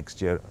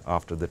next year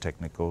after the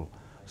technical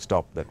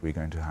stop that we're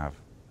going to have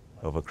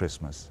over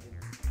Christmas.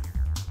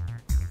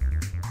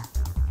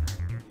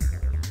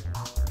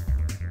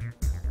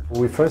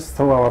 We first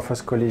saw our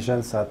first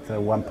collisions at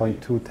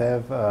 1.2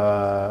 TeV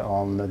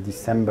on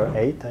December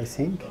 8th, I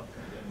think.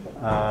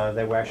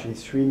 There were actually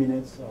 3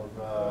 minutes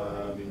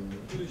of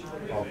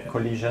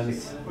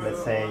collisions,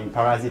 let's say, in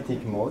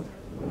parasitic mode.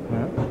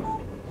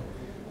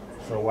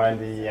 So while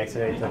the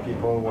accelerator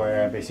people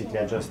were basically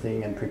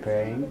adjusting and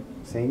preparing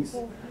things,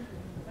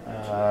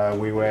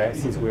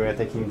 since we were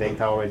taking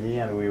data already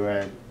and we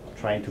were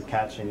trying to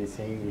catch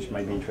anything which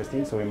might be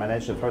interesting, so we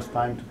managed the first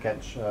time to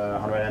catch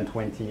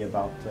 120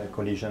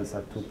 collisions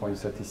at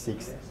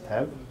 2.36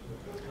 TeV.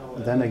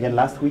 Then again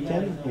last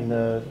weekend,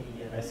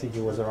 I think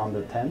it was around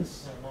the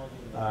 10th,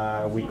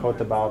 we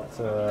caught about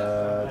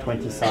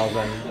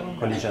 20,000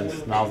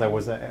 collisions. Now there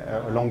was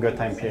a longer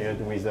time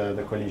period with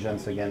the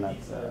collisions again at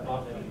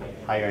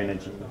higher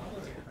energy.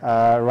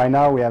 Right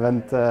now we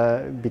haven't,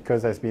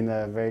 because there's been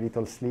very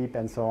little sleep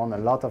and so on, a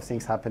lot of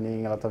things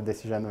happening, a lot of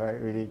decisions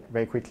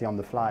very quickly on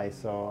the fly.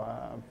 So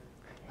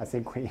I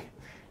think we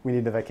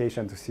need a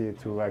vacation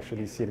to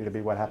actually see a little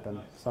bit what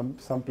happened.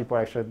 Some people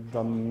actually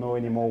don't know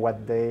anymore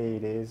what day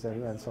it is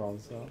and so on.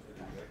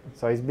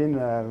 So it's been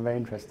very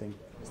interesting.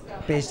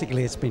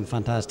 Basically, it's been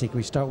fantastic.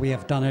 We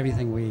have done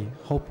everything we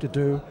hoped to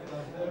do.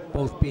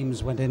 Both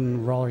beams went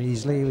in rather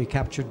easily. We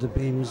captured the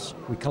beams,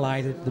 we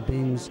collided the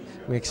beams,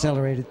 we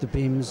accelerated the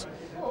beams,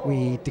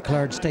 we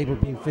declared stable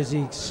beam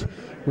physics,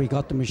 we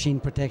got the machine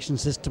protection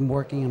system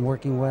working and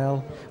working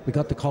well, we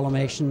got the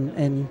collimation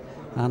in,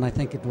 and I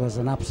think it was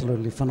an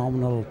absolutely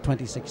phenomenal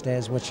 26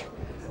 days, which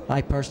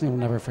I personally will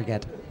never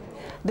forget.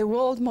 The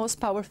world's most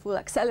powerful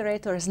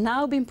accelerator has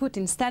now been put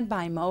in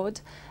standby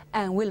mode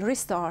and will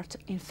restart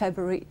in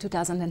February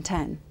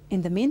 2010.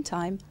 In the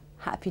meantime,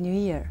 Happy New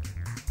Year!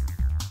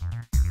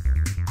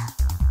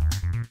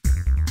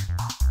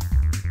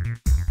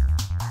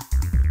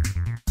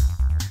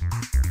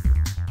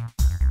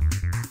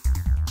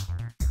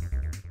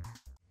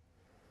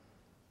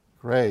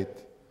 Great.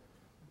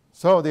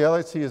 So the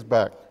LHC is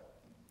back.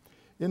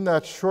 In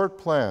that short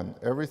plan,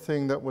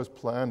 everything that was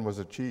planned was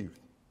achieved.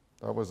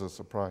 That was a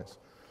surprise.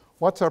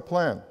 What's our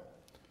plan?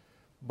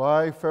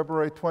 By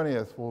February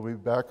 20th, we'll be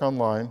back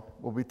online.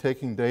 We'll be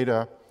taking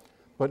data,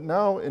 but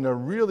now in a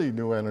really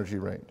new energy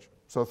range.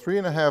 So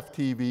 3.5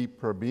 TeV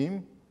per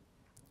beam,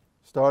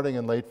 starting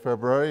in late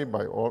February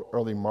by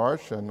early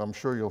March, and I'm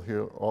sure you'll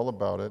hear all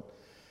about it.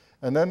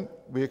 And then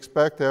we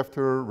expect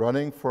after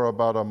running for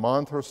about a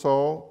month or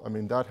so, I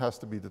mean, that has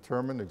to be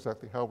determined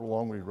exactly how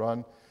long we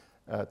run,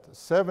 at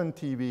 7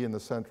 TeV in the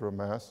center of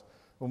mass,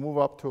 we'll move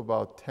up to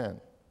about 10.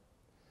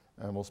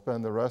 And we'll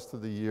spend the rest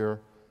of the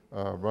year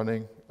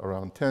running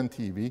around 10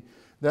 TeV.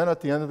 Then at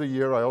the end of the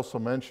year, I also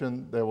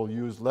mentioned they will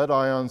use lead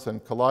ions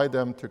and collide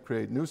them to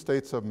create new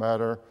states of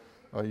matter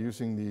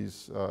using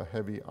these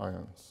heavy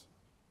ions.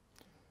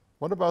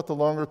 What about the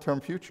longer term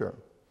future?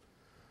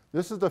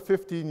 This is the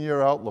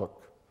 15-year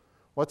outlook.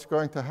 What's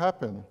going to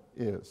happen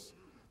is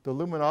the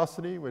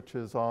luminosity, which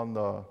is on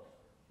the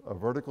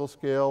vertical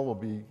scale,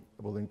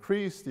 will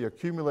increase. The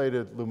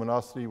accumulated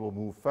luminosity will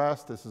move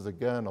fast. This is,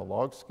 again, a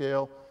log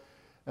scale.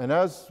 And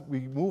as we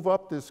move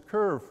up this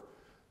curve,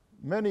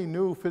 many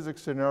new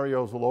physics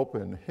scenarios will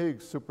open.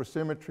 Higgs,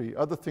 supersymmetry,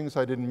 other things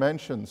I didn't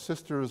mention,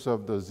 sisters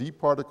of the Z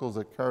particles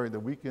that carry the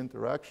weak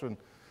interaction,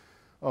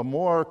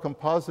 more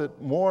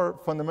composite, more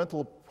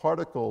fundamental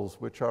particles,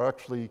 which are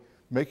actually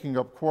making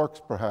up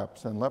quarks,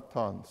 perhaps, and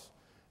leptons,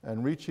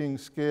 and reaching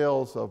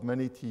scales of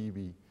many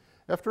TeV.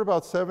 After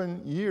about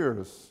 7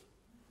 years,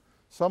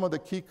 some of the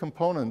key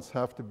components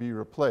have to be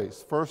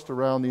replaced. First,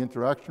 around the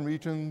interaction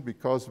region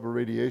because of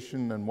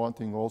irradiation and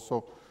wanting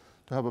also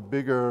to have a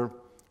bigger,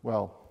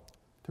 well,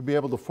 to be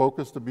able to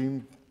focus the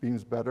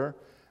beams better.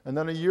 And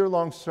then a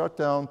year-long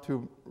shutdown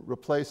to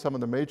replace some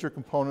of the major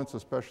components,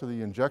 especially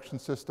the injection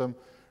system,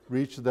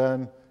 reach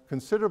then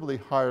considerably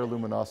higher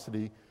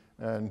luminosity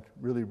and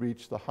really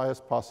reach the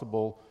highest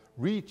possible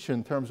reach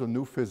in terms of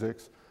new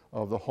physics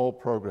of the whole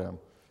program.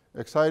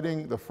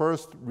 Exciting, the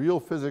first real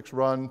physics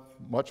run,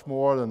 much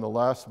more than the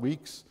last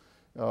weeks,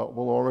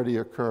 will already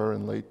occur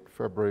in late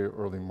February,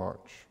 early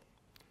March.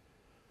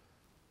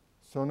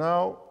 So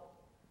now,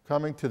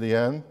 coming to the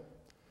end,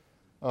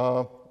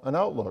 an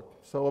outlook.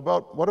 So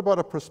what about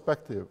a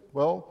perspective?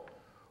 Well,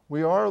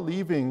 we are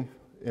leaving,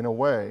 in a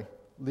way,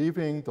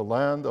 leaving the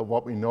land of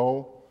what we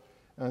know.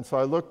 And so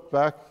I looked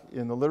back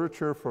in the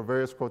literature for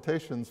various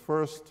quotations.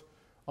 First,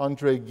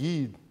 André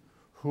Gide,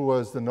 who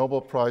was the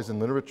Nobel Prize in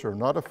Literature,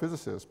 not a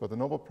physicist, but the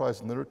Nobel Prize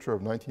in Literature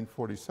of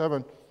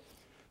 1947,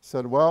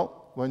 said,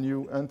 well, when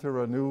you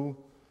enter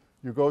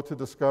you go to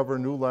discover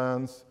new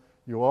lands,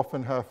 you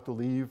often have to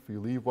leave, you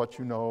leave what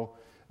you know,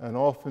 and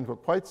often for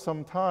quite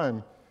some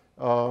time,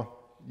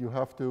 you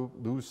have to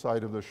lose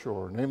sight of the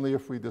shore. Namely,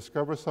 if we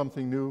discover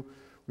something new,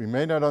 we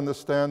may not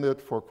understand it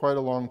for quite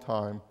a long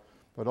time,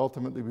 but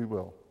ultimately we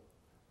will.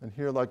 And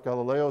here, like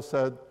Galileo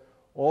said,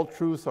 All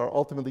truths are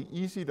ultimately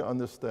easy to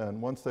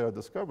understand once they are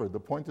discovered. The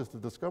point is to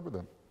discover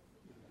them.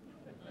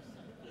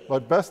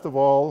 But best of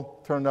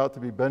all turned out to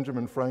be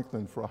Benjamin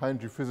Franklin, for a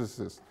hydrogen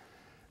physicist.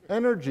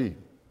 Energy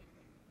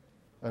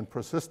and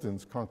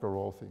persistence conquer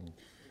all things.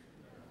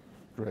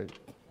 Great.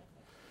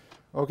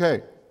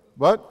 Okay,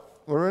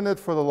 but we're in it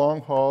for the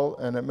long haul,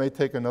 and it may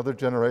take another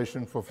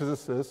generation for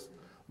physicists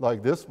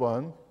like this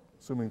one,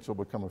 assuming she'll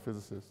become a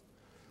physicist,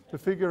 to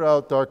figure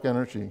out dark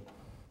energy.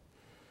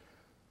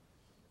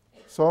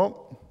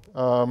 So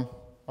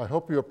I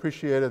hope you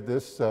appreciated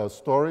this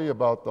story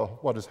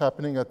about what is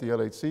happening at the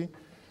LHC.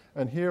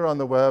 And here on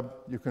the web,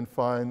 you can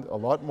find a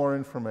lot more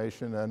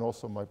information and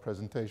also my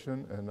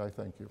presentation, and I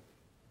thank you.